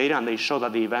high-frequency data and they show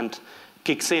that the event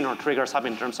kicks in or triggers up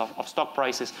in terms of stock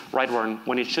prices right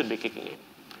when it should be kicking in.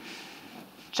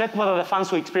 Check whether the funds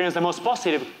who experience the most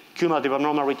positive cumulative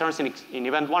abnormal returns in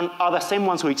event 1 are the same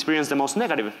ones who experience the most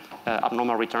negative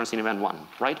abnormal returns in event 1,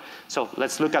 right? So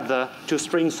let's look at the two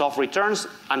strings of returns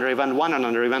under event 1 and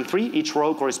under event 3. Each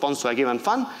row corresponds to a given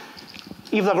fund.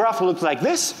 If the graph looks like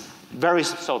this,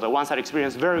 so the ones that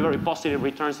experience very, very positive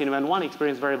returns in event 1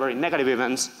 experience very, very negative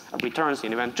returns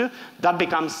in event 2. That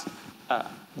becomes,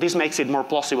 this makes it more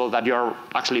plausible that you're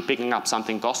actually picking up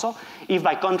something causal. If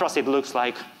by contrast it looks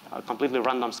like a completely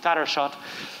random scatter shot,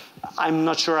 I'm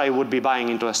not sure I would be buying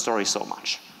into a story so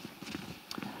much.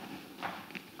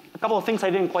 A couple of things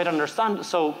I didn't quite understand.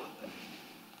 So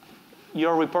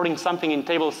you're reporting something in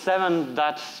table 7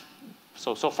 that,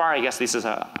 so far I guess this is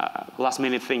a last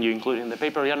minute thing you included in the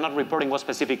paper. You're not reporting what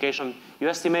specification you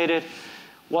estimated.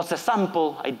 What's the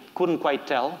sample? I couldn't quite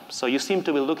tell. So you seem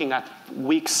to be looking at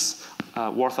weeks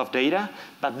worth of data,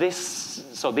 but this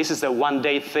is the 1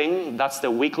 day thing, that's the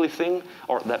weekly thing,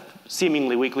 or the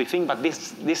seemingly weekly thing, but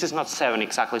this is not 7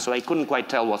 exactly, so I couldn't quite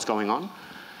tell what's going on.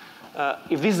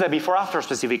 If this is the before-after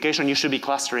specification, you should be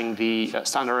clustering the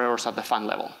standard errors at the fund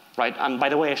level, right? And by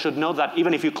the way, I should note that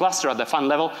even if you cluster at the fund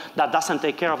level, that doesn't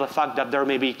take care of the fact that there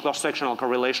may be cross-sectional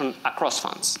correlation across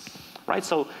funds, right?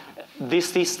 So these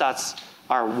t-stats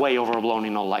are way overblown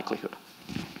in all likelihood.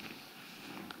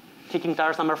 Kicking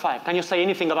tires number 5. Can you say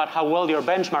anything about how well your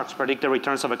benchmarks predict the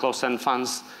returns of a closed-end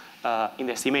funds in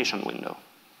the estimation window?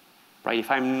 Right? If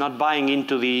I'm not buying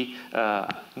into the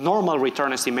normal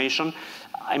return estimation,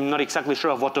 I'm not exactly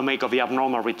sure of what to make of the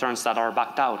abnormal returns that are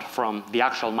backed out from the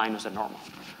actual minus the normal.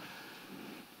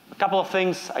 A couple of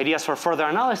things, ideas for further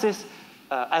analysis.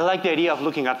 I like the idea of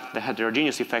looking at the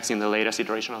heterogeneous effects in the latest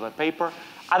iteration of the paper.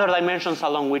 Other dimensions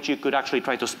along which you could actually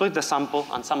try to split the sample,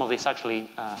 and some of these actually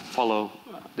follow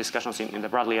discussions in the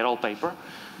Bradley et al. Paper.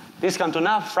 Discount to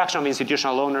NAV, fraction of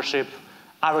institutional ownership,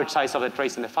 average size of the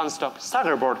trades in the fund stock,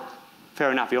 stagger board,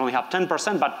 fair enough, you only have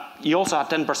 10%, but you also have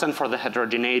 10% for the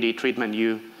heterogeneity treatment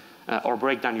or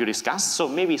breakdown you discussed, so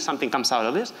maybe something comes out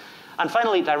of this. And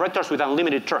finally, directors with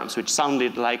unlimited terms, which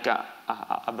sounded like a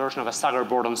version of a stagger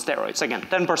board on steroids. Again,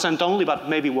 10% only, but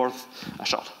maybe worth a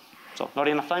shot. So not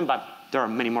enough time, but there are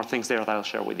many more things there that I'll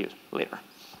share with you later.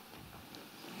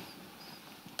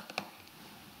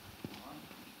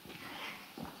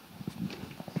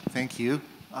 Thank you.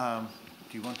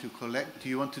 Do you want to collect? Do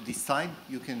you want to decide?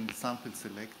 You can sample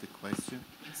select the question.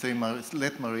 So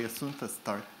let Maria Sunta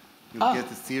start. You'll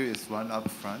get a serious one up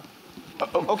front.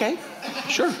 Okay,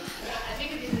 sure. I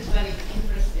think this is very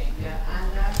interesting, and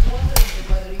I'm wondering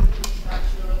whether you could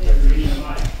structure the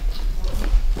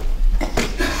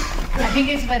I think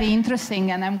it's very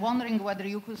interesting, and I'm wondering whether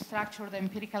you could structure the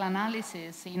empirical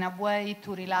analysis in a way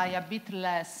to rely a bit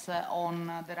less on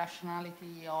the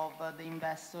rationality of the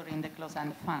investor in the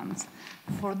closed-end funds.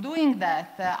 For doing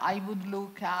that, I would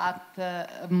look at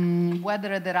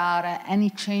whether there are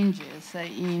any changes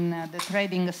in the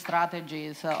trading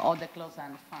strategies of the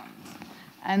closed-end funds.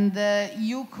 And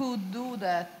you could do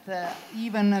that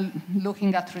even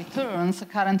looking at returns.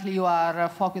 Currently, you are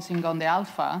focusing on the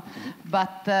alpha,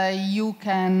 but you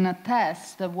can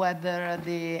test whether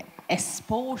the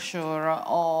exposure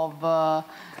of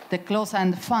the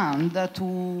closed-end fund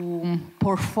to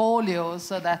portfolios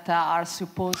that are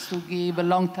supposed to give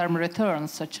long-term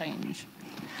returns change.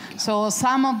 So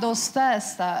some of those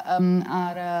tests are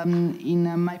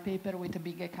in my paper with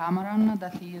Big Cameron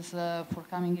that is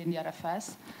forthcoming in the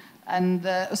RFS. And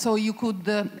so you could,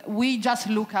 we just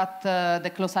look at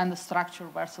the closed-end structure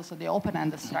versus the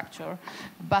open-end structure.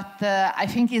 But I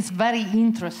think it's very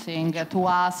interesting to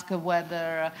ask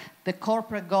whether the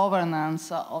corporate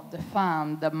governance of the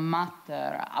fund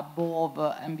matter above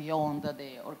and beyond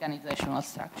the organizational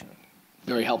structure.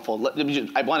 Very helpful.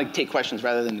 I want to take questions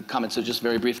rather than comments, so just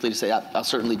very briefly to say I'll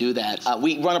certainly do that.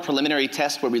 We run a preliminary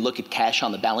test where we look at cash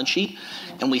on the balance sheet,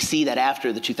 and we see that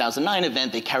after the 2009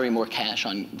 event, they carry more cash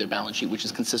on their balance sheet, which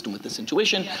is consistent with this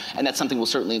intuition, and that's something we'll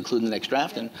certainly include in the next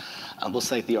draft, and we'll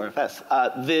cite the RFS.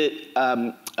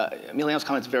 Emiliano's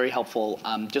comment is very helpful.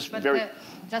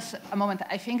 Just a moment.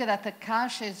 I think that the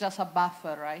cash is just a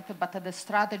buffer, right? But the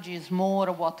strategy is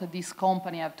more what this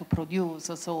company have to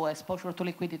produce. So exposure to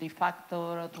liquidity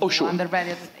factor, to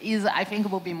undervalued, I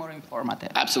think will be more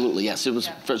informative. Absolutely, yes. It was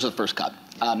the first cut.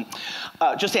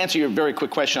 Just to answer your very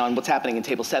quick question on what's happening in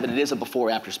Table 7, it is a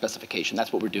before-after specification.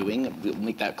 That's what we're doing. We'll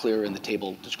make that clear in the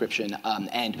table description.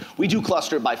 And we do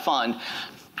cluster by fund.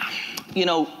 You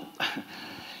know,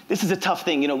 this is a tough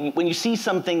thing. You know, when you see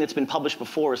something that's been published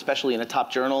before, especially in a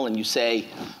top journal, and you say,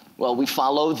 well, we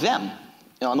follow them. You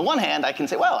know, on the one hand, I can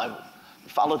say, well, I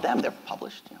followed them. They're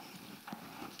published, you know,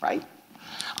 right?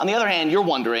 On the other hand, you're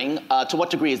wondering, to what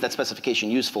degree is that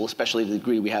specification useful, especially to the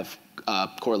degree we have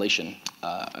correlation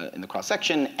in the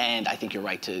cross-section, and I think you're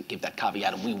right to give that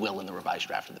caveat, and we will in the revised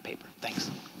draft of the paper. Thanks.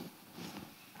 Do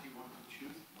you want to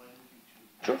choose? Why don't you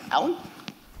choose? Sure. Alan?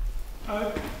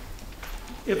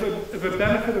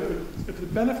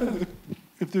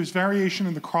 If there's variation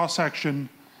in the cross-section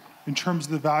in terms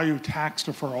of the value of tax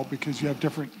deferral, because you have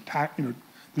different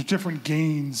there's different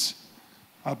gains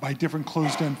by different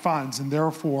closed-end funds, and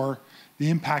therefore the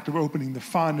impact of opening the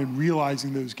fund and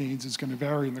realizing those gains is going to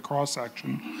vary in the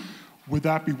cross-section, would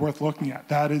that be worth looking at?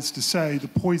 That is to say, the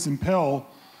poison pill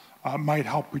might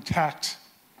help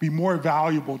be more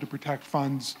valuable to protect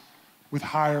funds with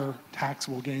higher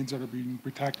taxable gains that are being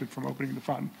protected from opening the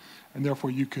fund. And therefore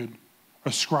you could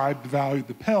ascribe the value of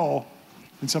the pill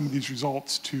in some of these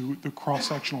results to the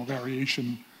cross-sectional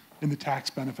variation in the tax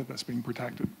benefit that's being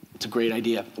protected. It's a great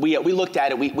idea. We looked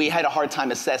at it. We had a hard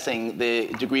time assessing the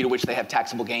degree to which they have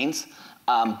taxable gains,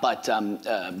 but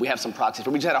we have some proxies.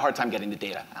 We just had a hard time getting the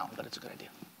data out, but it's a good idea.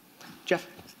 Jeff?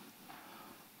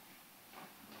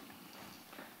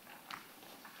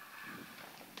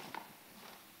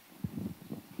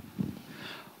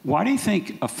 Why do you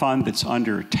think a fund that's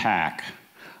under attack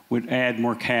would add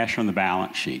more cash on the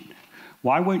balance sheet?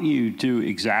 Why wouldn't you do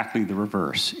exactly the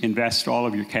reverse? Invest all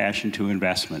of your cash into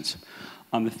investments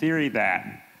on the theory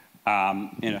that,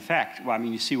 in effect, well, I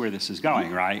mean, you see where this is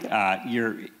going, right?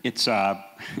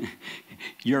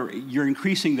 You're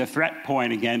increasing the threat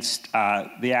point against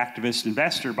the activist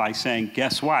investor by saying,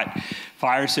 guess what?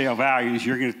 Fire sale values,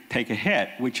 you're going to take a hit,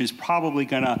 which is probably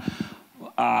going to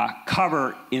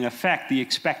cover, in effect, the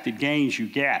expected gains you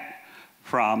get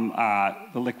from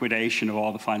the liquidation of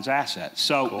all the fund's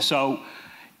assets.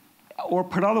 Or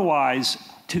put otherwise,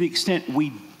 to the extent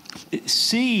we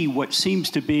see what seems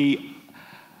to be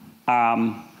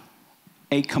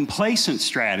a complacent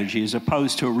strategy as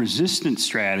opposed to a resistant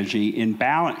strategy in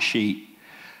balance sheet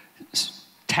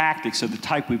tactics of the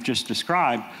type we've just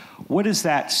described, what does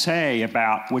that say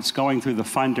about what's going through the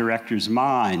fund directors'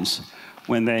 minds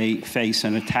when they face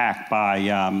an attack by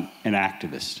an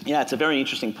activist? Yeah, it's a very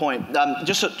interesting point.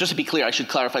 Just to be clear, I should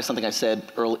clarify something I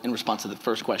said early in response to the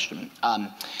first question.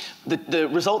 The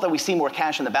result that we see more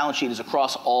cash in the balance sheet is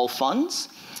across all funds,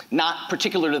 not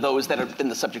particular to those that have been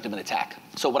the subject of an attack.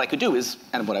 So what I could do is,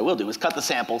 and what I will do, is cut the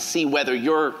sample, see whether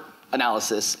your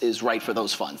analysis is right for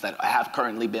those funds that have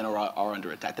currently been or are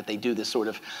under attack, that they do this sort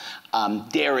of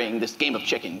daring, this game of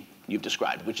chicken you've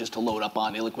described, which is to load up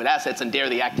on illiquid assets and dare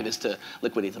the activist to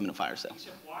liquidate them in a fire sale.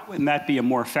 Why wouldn't that be a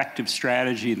more effective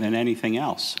strategy than anything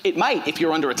else? It might if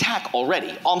you're under attack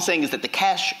already. All I'm saying is that the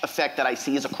cash effect that I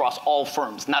see is across all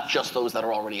firms, not just those that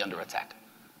are already under attack.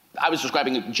 I was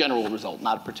describing a general result,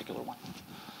 not a particular one.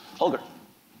 Holger.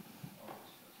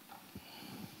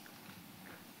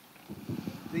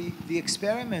 The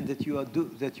experiment that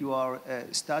you are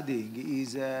studying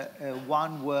is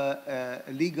one where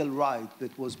a legal right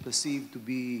that was perceived to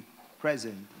be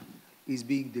present is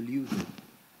being diluted.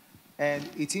 And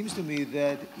it seems to me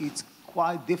that it's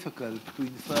quite difficult to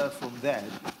infer from that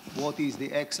what is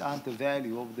the ex-ante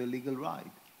value of the legal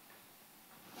right.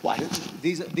 Why?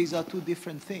 These are two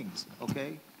different things,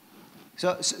 okay?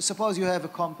 So suppose you have a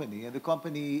company, and the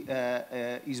company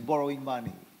is borrowing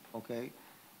money, okay?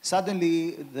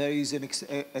 Suddenly, there is an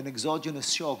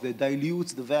exogenous shock that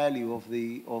dilutes the value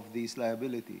of this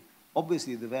liability.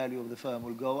 Obviously, the value of the firm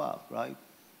will go up, right?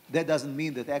 That doesn't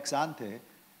mean that ex ante,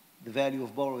 the value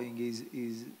of borrowing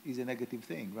is a negative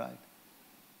thing, right?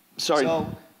 Sorry,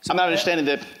 I'm not understanding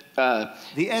that.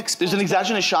 There's an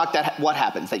exogenous shock that what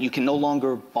happens? That you can no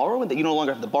longer borrow and that you no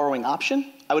longer have the borrowing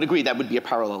option? I would agree that would be a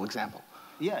parallel example.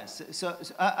 Yes,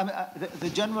 I mean, the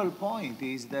general point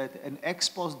is that an ex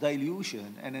post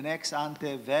dilution and an ex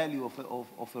ante value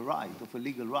of a right, of a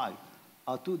legal right,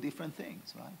 are two different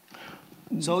things,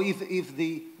 right? So if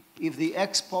the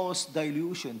ex post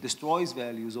dilution destroys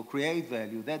values or create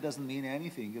value, that doesn't mean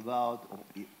anything about, or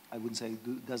I wouldn't say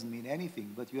it doesn't mean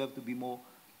anything, but you have to be more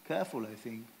careful, I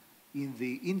think, in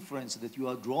the inference that you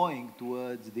are drawing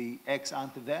towards the ex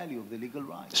ante value of the legal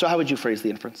right. So how would you phrase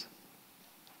the inference?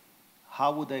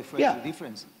 How would I phrase the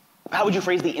difference? How would you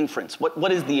phrase the inference?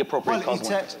 What is the appropriate causal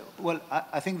inference? Well,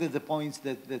 I think that the points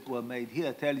that were made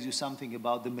here tells you something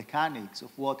about the mechanics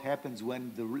of what happens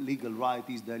when the legal right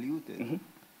is diluted.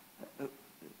 Mm-hmm.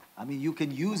 I mean, you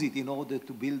can use it in order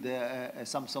to build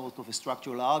some sort of a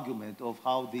structural argument of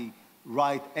how the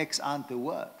right ex ante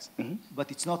works. Mm-hmm.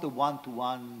 But it's not a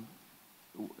one-to-one,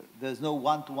 there's no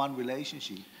one-to-one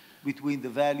relationship between the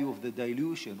value of the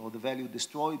dilution or the value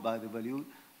destroyed by the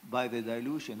by the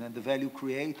dilution and the value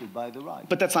created by the right.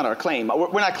 But that's not our claim.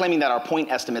 We're not claiming that our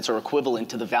point estimates are equivalent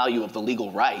to the value of the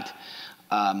legal right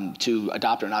to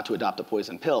adopt or not to adopt a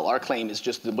poison pill. Our claim is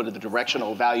just what are the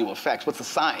directional value effects? What's the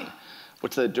sign?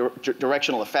 What's the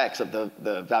directional effects of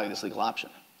the value of this legal option?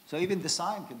 So even the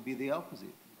sign can be the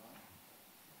opposite.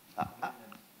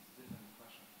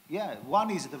 Yeah, one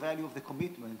is the value of the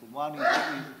commitment, and one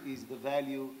is the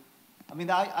value. I mean,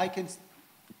 I can.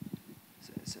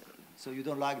 So you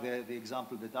don't like the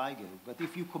example that I gave, but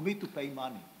if you commit to pay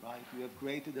money, right, you have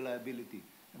created a liability.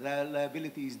 The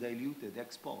liability is diluted,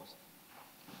 ex post,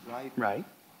 right? Right.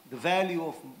 The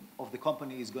value of the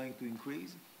company is going to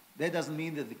increase. That doesn't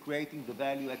mean that creating the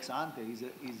value ex ante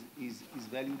is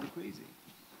value decreasing.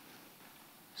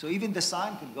 So even the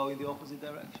sign can go in the opposite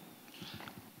direction.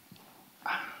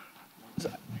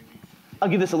 I'll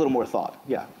give this a little more thought.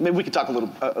 Yeah, maybe we could talk a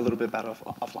little bit about it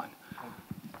offline.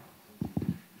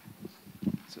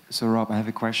 So Rob, I have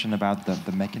a question about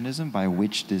the mechanism by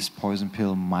which this poison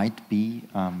pill might be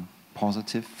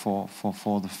positive for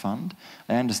the fund.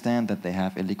 I understand that they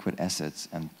have illiquid assets,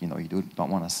 and you don't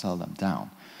want to sell them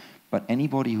down. But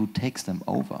anybody who takes them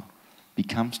over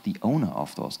becomes the owner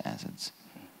of those assets.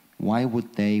 Why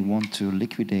would they want to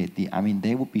liquidate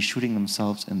they would be shooting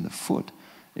themselves in the foot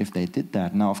if they did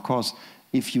that. Now, of course,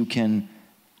 if you can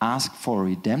ask for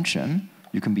redemption,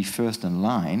 you can be first in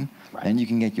line, right. Then you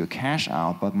can get your cash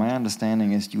out. But my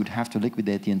understanding is you'd have to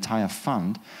liquidate the entire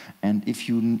fund. And if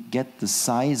you get the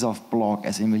size of block,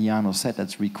 as Emiliano said,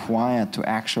 that's required to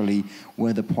actually,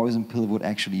 where the poison pill would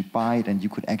actually bite and you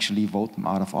could actually vote them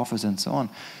out of office and so on,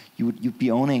 you'd be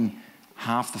owning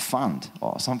half the fund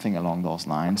or something along those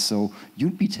lines. So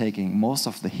you'd be taking most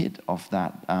of the hit of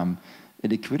that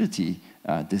illiquidity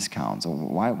discount. So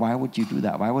why would you do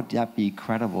that? Why would that be a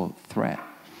credible threat?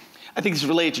 I think it's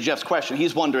related to Jeff's question.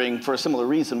 He's wondering, for a similar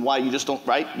reason, why you just don't,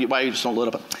 right? Why you just don't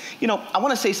load up. I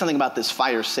want to say something about this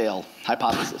fire sale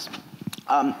hypothesis.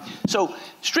 So,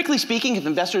 strictly speaking, if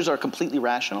investors are completely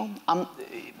rational,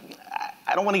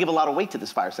 I don't want to give a lot of weight to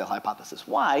this fire sale hypothesis.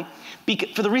 Why?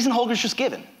 For the reason Holger's just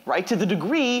given, right? To the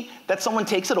degree that someone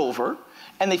takes it over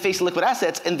and they face liquid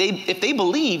assets, and if they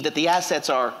believe that the assets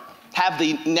have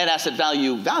the net asset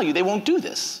value, they won't do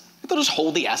this. They'll just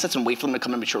hold the assets and wait for them to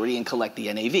come to maturity and collect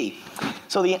the NAV.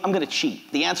 So I'm going to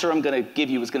cheat. The answer I'm going to give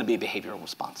you is going to be a behavioral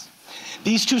response.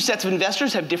 These two sets of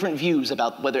investors have different views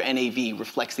about whether NAV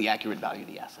reflects the accurate value of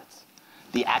the assets.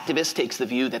 The activist takes the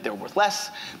view that they're worth less.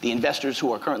 The investors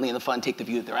who are currently in the fund take the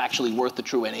view that they're actually worth the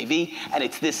true NAV, and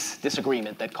it's this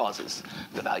disagreement that causes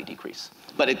the value decrease.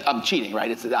 But I'm cheating,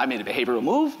 right? I made a behavioral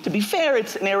move. To be fair,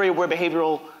 it's an area where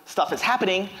behavioral stuff is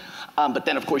happening. But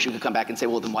then, of course, you could come back and say,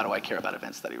 well, then why do I care about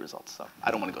event study results? So I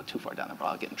don't want to go too far down there, but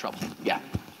I'll get in trouble. Yeah.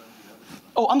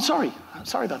 Oh, I'm sorry. I'm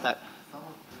sorry about that.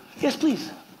 Yes, please.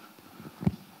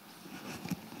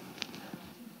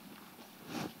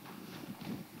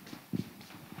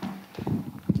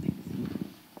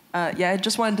 I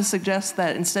just wanted to suggest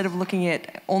that instead of looking at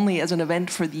it only as an event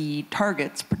for the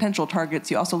targets, potential targets,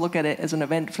 you also look at it as an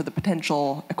event for the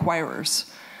potential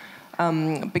acquirers.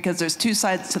 Because there's two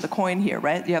sides to the coin here,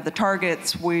 right? You have the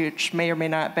targets, which may or may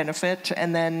not benefit,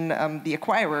 and then the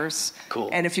acquirers. Cool.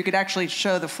 And if you could actually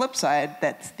show the flip side,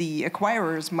 that the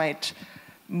acquirers might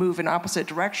move in opposite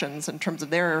directions in terms of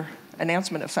their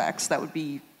announcement effects, that would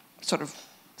be sort of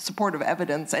supportive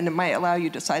evidence, and it might allow you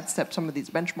to sidestep some of these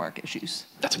benchmark issues.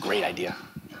 That's a great idea.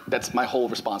 That's my whole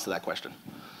response to that question.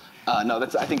 No,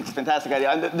 I think it's a fantastic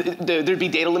idea. There'd be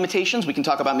data limitations. We can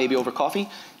talk about maybe over coffee.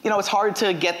 It's hard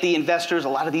to get the investors. A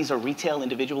lot of these are retail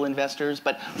individual investors.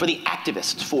 But for the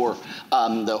activists, for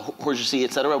the bourgeoisie,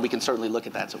 et cetera, we can certainly look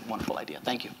at that. It's a wonderful idea.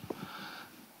 Thank you.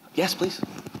 Yes, please.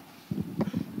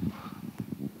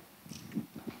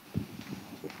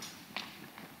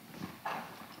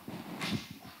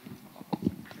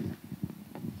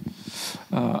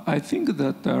 I think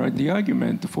that the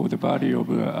argument for the value of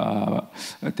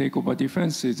takeover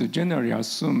defense is generally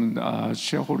assumed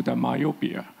shareholder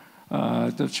myopia.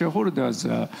 The shareholders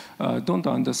don't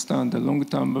understand the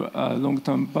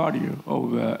long-term value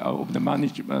of the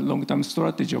management, long-term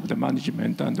strategy of the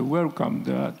management, and welcome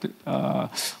the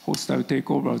hostile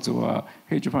takeovers or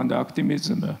hedge fund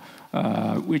activism,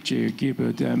 which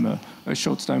give them a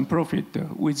short-term profit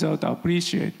without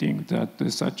appreciating that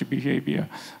such behavior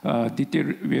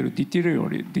will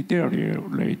deteriorate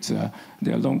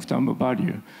their long-term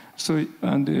value. So,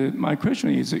 and my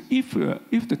question is, if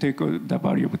the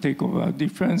value of takeover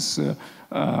defense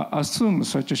assumes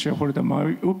such a shareholder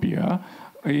myopia,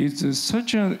 is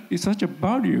such a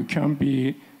value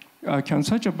can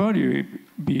such a value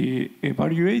be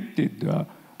evaluated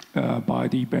by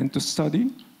the event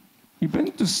study?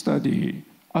 event study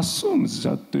assumes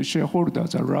that the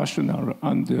shareholders are rational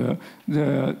and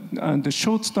the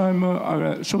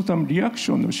short-term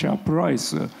reaction of share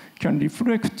price can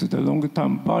reflect the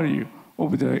long-term value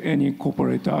of any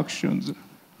corporate actions.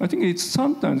 I think it's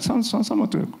sometimes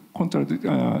somewhat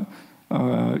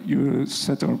you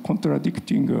set on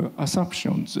contradicting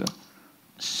assumptions.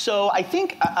 So I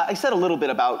think I said a little bit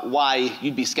about why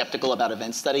you'd be skeptical about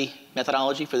event study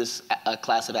methodology for this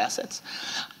class of assets.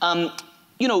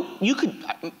 You know,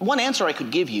 one answer I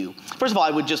could give you, first of all, I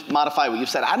would just modify what you've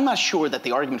said. I'm not sure that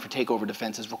the argument for takeover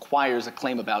defenses requires a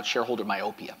claim about shareholder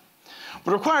myopia.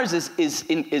 What it requires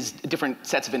is different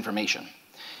sets of information.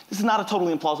 This is not a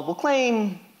totally implausible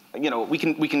claim. You know, we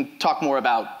can talk more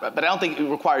about, but I don't think it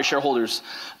requires shareholders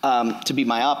to be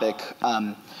myopic.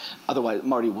 Otherwise,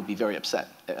 Marty will be very upset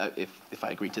if I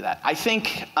agree to that. I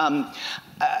think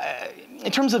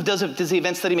in terms of does the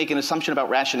event study make an assumption about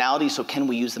rationality, so can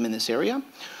we use them in this area?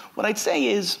 What I'd say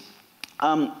is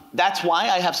that's why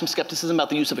I have some skepticism about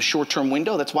the use of a short-term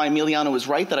window. That's why Emiliano is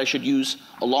right that I should use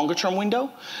a longer-term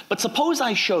window. But suppose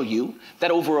I show you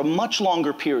that over a much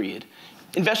longer period,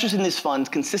 investors in this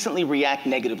fund consistently react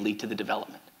negatively to the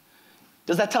development.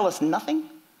 Does that tell us nothing?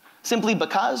 Simply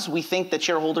because we think that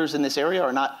shareholders in this area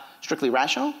are not strictly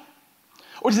rational?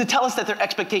 Or does it tell us that their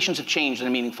expectations have changed in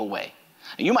a meaningful way?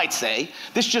 And you might say,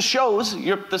 this just shows,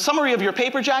 the summary of your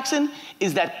paper, Jackson,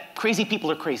 is that crazy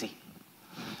people are crazy.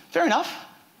 Fair enough.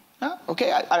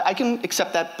 Okay, I can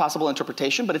accept that possible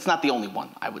interpretation, but it's not the only one,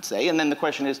 I would say. And then the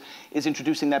question is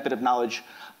introducing that bit of knowledge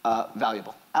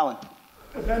valuable? Alan?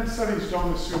 Event studies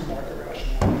don't assume market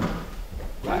rationality.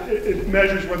 Right. It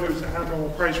measures whether there's an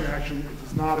abnormal price reaction. It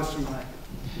does not assume that.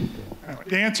 Anyway,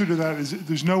 the answer to that is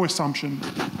there's no assumption.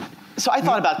 So I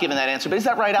thought about giving that answer, but is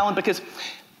that right, Alan? Because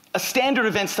a standard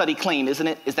event study claim, isn't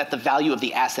it, is that the value of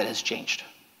the asset has changed.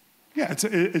 Yeah,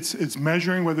 it's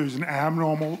measuring whether there's an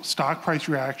abnormal stock price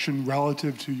reaction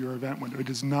relative to your event window. It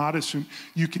does not assume.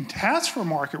 You can test for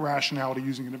market rationality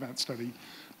using an event study,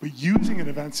 but using an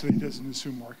event study doesn't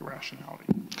assume market rationality.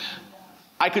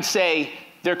 I could say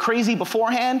they're crazy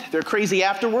beforehand, they're crazy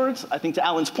afterwards. I think to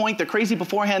Alan's point, they're crazy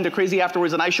beforehand, they're crazy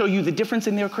afterwards, and I show you the difference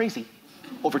in their crazy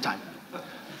over time.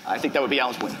 I think that would be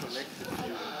Alan's point.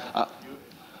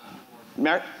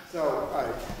 Merritt? So,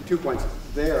 2 points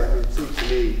there. I mean, it seems to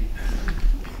me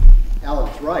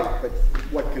Alan's right, but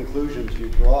what conclusions you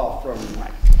draw from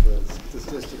the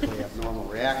statistically abnormal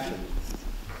reaction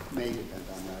may depend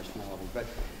on rationality. But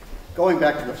going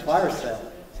back to the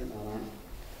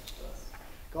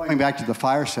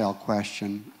fire sale,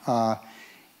 question,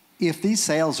 if these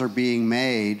sales are being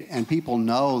made and people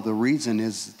know the reason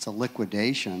is it's a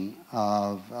liquidation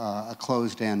of a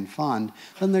closed-end fund,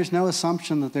 then there's no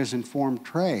assumption that there's informed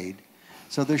trade.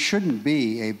 So there shouldn't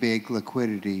be a big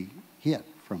liquidity hit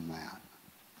from that.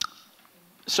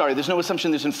 Sorry, there's no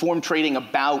assumption there's informed trading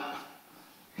about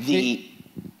the...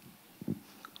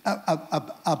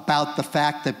 About the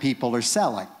fact that people are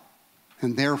selling.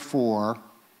 And therefore,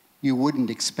 you wouldn't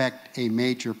expect a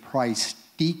major price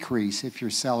decrease if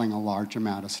you're selling a large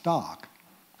amount of stock.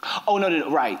 Oh, no,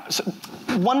 right. So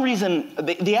one reason,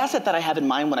 the asset that I have in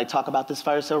mind when I talk about this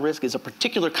fire sale risk is a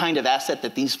particular kind of asset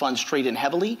that these funds trade in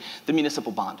heavily, the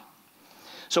municipal bond.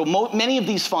 So many of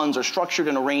these funds are structured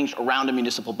and arranged around a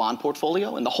municipal bond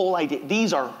portfolio, and the whole idea,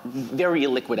 these are very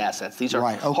illiquid assets. These are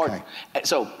hard.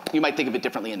 So you might think of it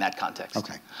differently in that context.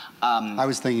 Okay. I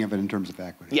was thinking of it in terms of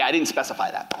equity. Yeah, I didn't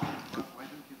specify that. Why don't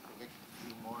you collect a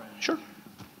few more? Sure.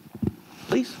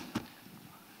 Please.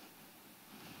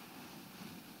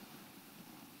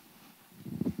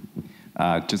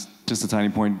 Just a tiny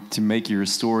point to make your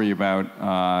story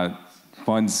about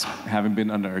funds having been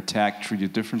under attack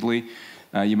treated differently.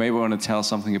 You may want to tell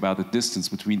something about the distance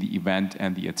between the event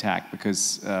and the attack,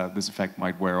 because this effect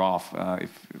might wear off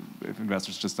if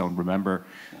investors just don't remember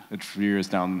that 3 years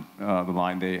down the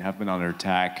line they have been under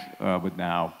attack, but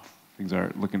now things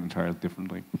are looking entirely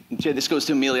differently. Yeah, this goes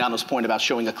to Emiliano's point about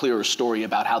showing a clearer story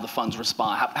about how the funds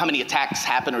respond, how many attacks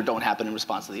happen or don't happen in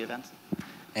response to the events.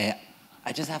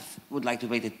 I just would like to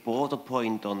make a broader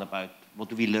point on about what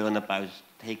do we learn about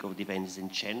takeover defenses in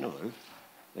general.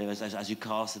 Whereas, as you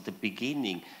cast at the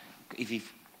beginning, if you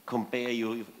compare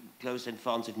your closed-end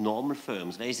funds with normal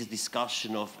firms, there is a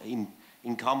discussion of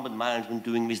incumbent management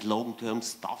doing this long-term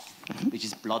stuff, which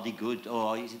is bloody good,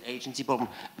 or is it agency problem?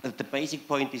 But the basic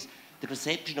point is the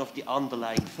perception of the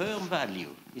underlying firm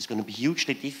value is going to be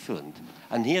hugely different.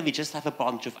 And here we just have a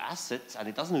bunch of assets, and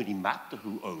it doesn't really matter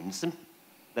who owns them.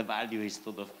 The value is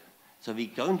sort of, so we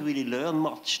don't really learn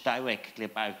much directly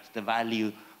about the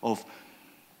value of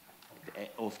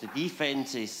the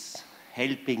defenses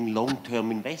helping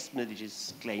long-term investment, which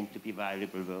is claimed to be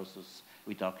valuable versus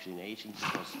reduction in aging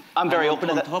costs. I'm very open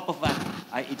to that. On top of that,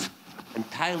 it's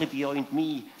entirely beyond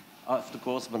me, after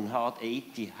Grossman Hart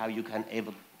 80, how you can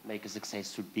ever make a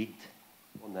successful bid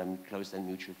on a closed-end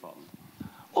mutual fund.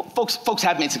 Well, folks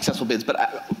have made successful bids, but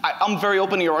I'm very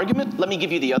open to your argument. Let me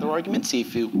give you the other argument, see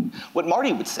if what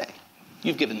Marty would say.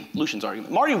 You've given Lucian's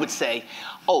argument. Marty would say,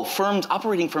 oh,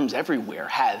 operating firms everywhere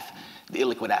have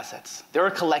illiquid assets. They're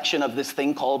a collection of this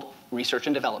thing called research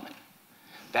and development.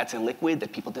 That's illiquid,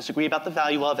 that people disagree about the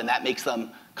value of, and that makes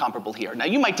them comparable here. Now,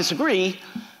 you might disagree,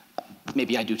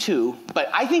 maybe I do too, but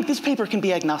I think this paper can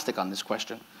be agnostic on this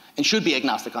question, and should be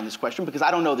agnostic on this question, because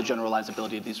I don't know the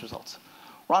generalizability of these results.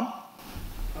 Ron?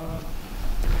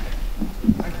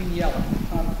 I can yell.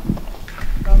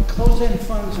 Closed-end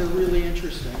funds are really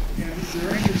interesting, and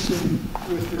they're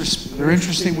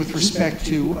interesting with respect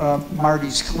to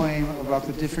Marty's claim about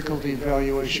the difficulty of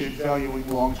valuing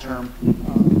long-term,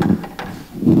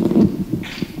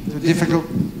 the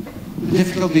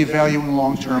difficulty of valuing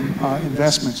long-term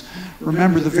investments.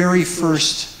 Remember, the very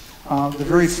first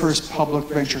public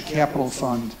venture capital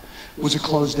fund was a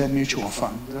closed-end mutual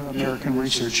fund, the American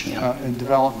Research and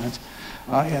Development.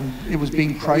 And it was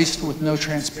being priced with no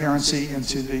transparency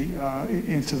into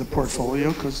the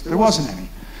portfolio because there wasn't any.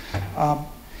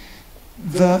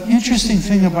 The interesting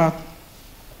thing about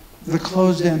the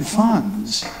closed-end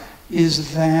funds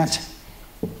is that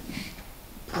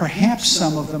perhaps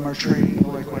some of them are trading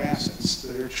illiquid assets.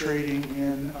 They're trading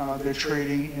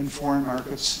in foreign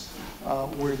markets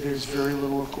where there's very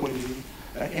little liquidity,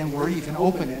 and where even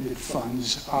open-ended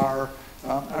funds are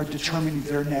determining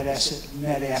their net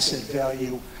asset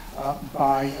value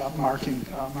by marking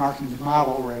the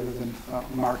model rather than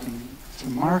marking to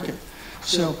market.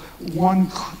 So one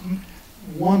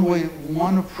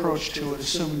approach to it,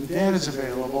 assuming the data is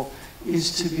available,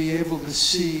 is to be able to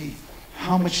see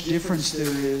how much difference there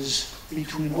is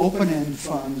between open-end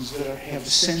funds that have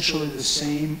essentially the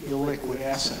same illiquid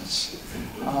assets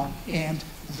and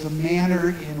the manner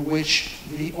in which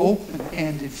the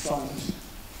open-ended funds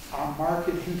are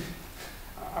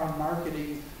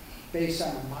marketing based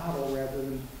on a model rather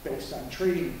than based on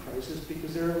trading prices,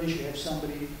 because there at least you have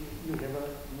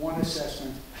one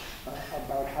assessment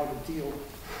about how to deal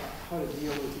with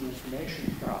the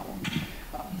information problem.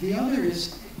 The other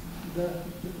is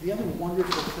the other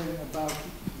wonderful thing about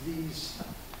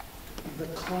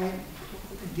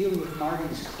dealing with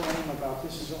Marty's claim about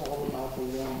this is all about the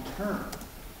long term.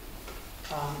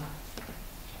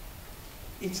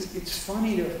 It's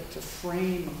funny to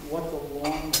frame what the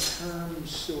long-term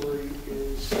story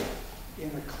is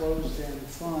in a closed-end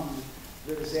fund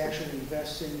that is actually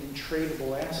investing in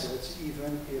tradable assets,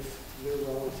 even if they're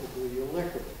relatively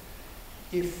illiquid.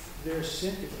 If they're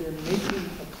making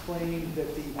a claim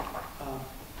that the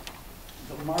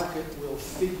market will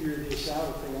figure this out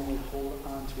if they only hold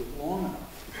on to it long enough,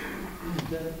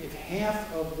 then if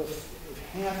half of the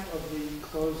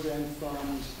closed-end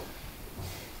funds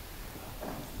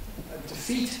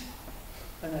defeat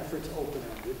an effort to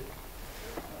open-ended,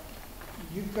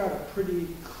 you've got a pretty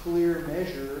clear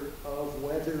measure of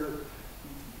whether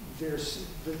there's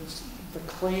the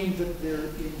claim that they're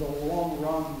in the long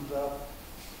run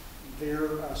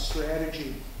their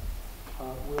strategy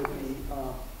will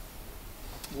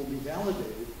be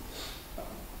validated.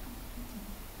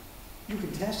 You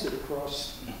can test it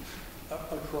across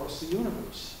the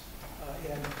universe.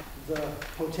 And the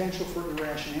potential for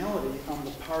irrationality on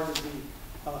the part of the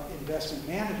investment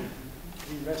managers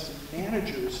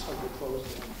of the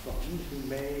closed-end fund,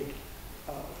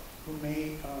 who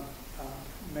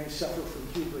may suffer from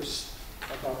hubris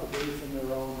about the belief in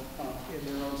their own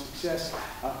success,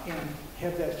 and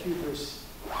have that hubris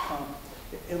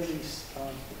at least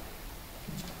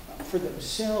for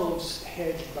themselves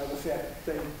hedged by the fact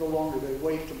that the longer they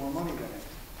wait, the more money they make.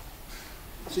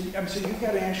 So you've got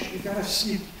to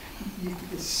see.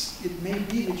 It may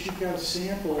be that you've got a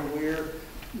sample where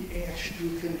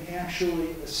you can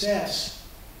actually assess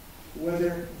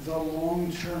whether the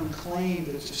long-term claim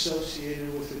that's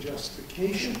associated with the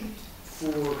justification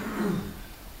for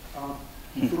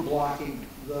blocking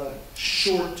the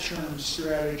short-term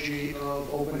strategy of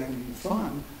open-ending the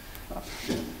fund,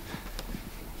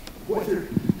 whether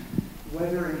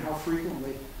and how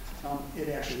frequently it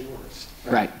actually works.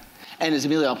 Right. And as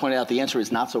Emilio pointed out, the answer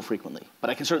is not so frequently.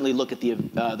 But I can certainly look at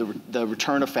the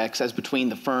return effects as between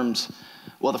the firms.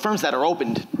 Well, the firms that are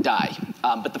opened die,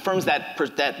 but the firms that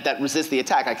resist the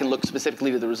attack, I can look specifically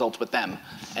to the results with them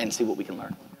and see what we can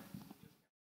learn.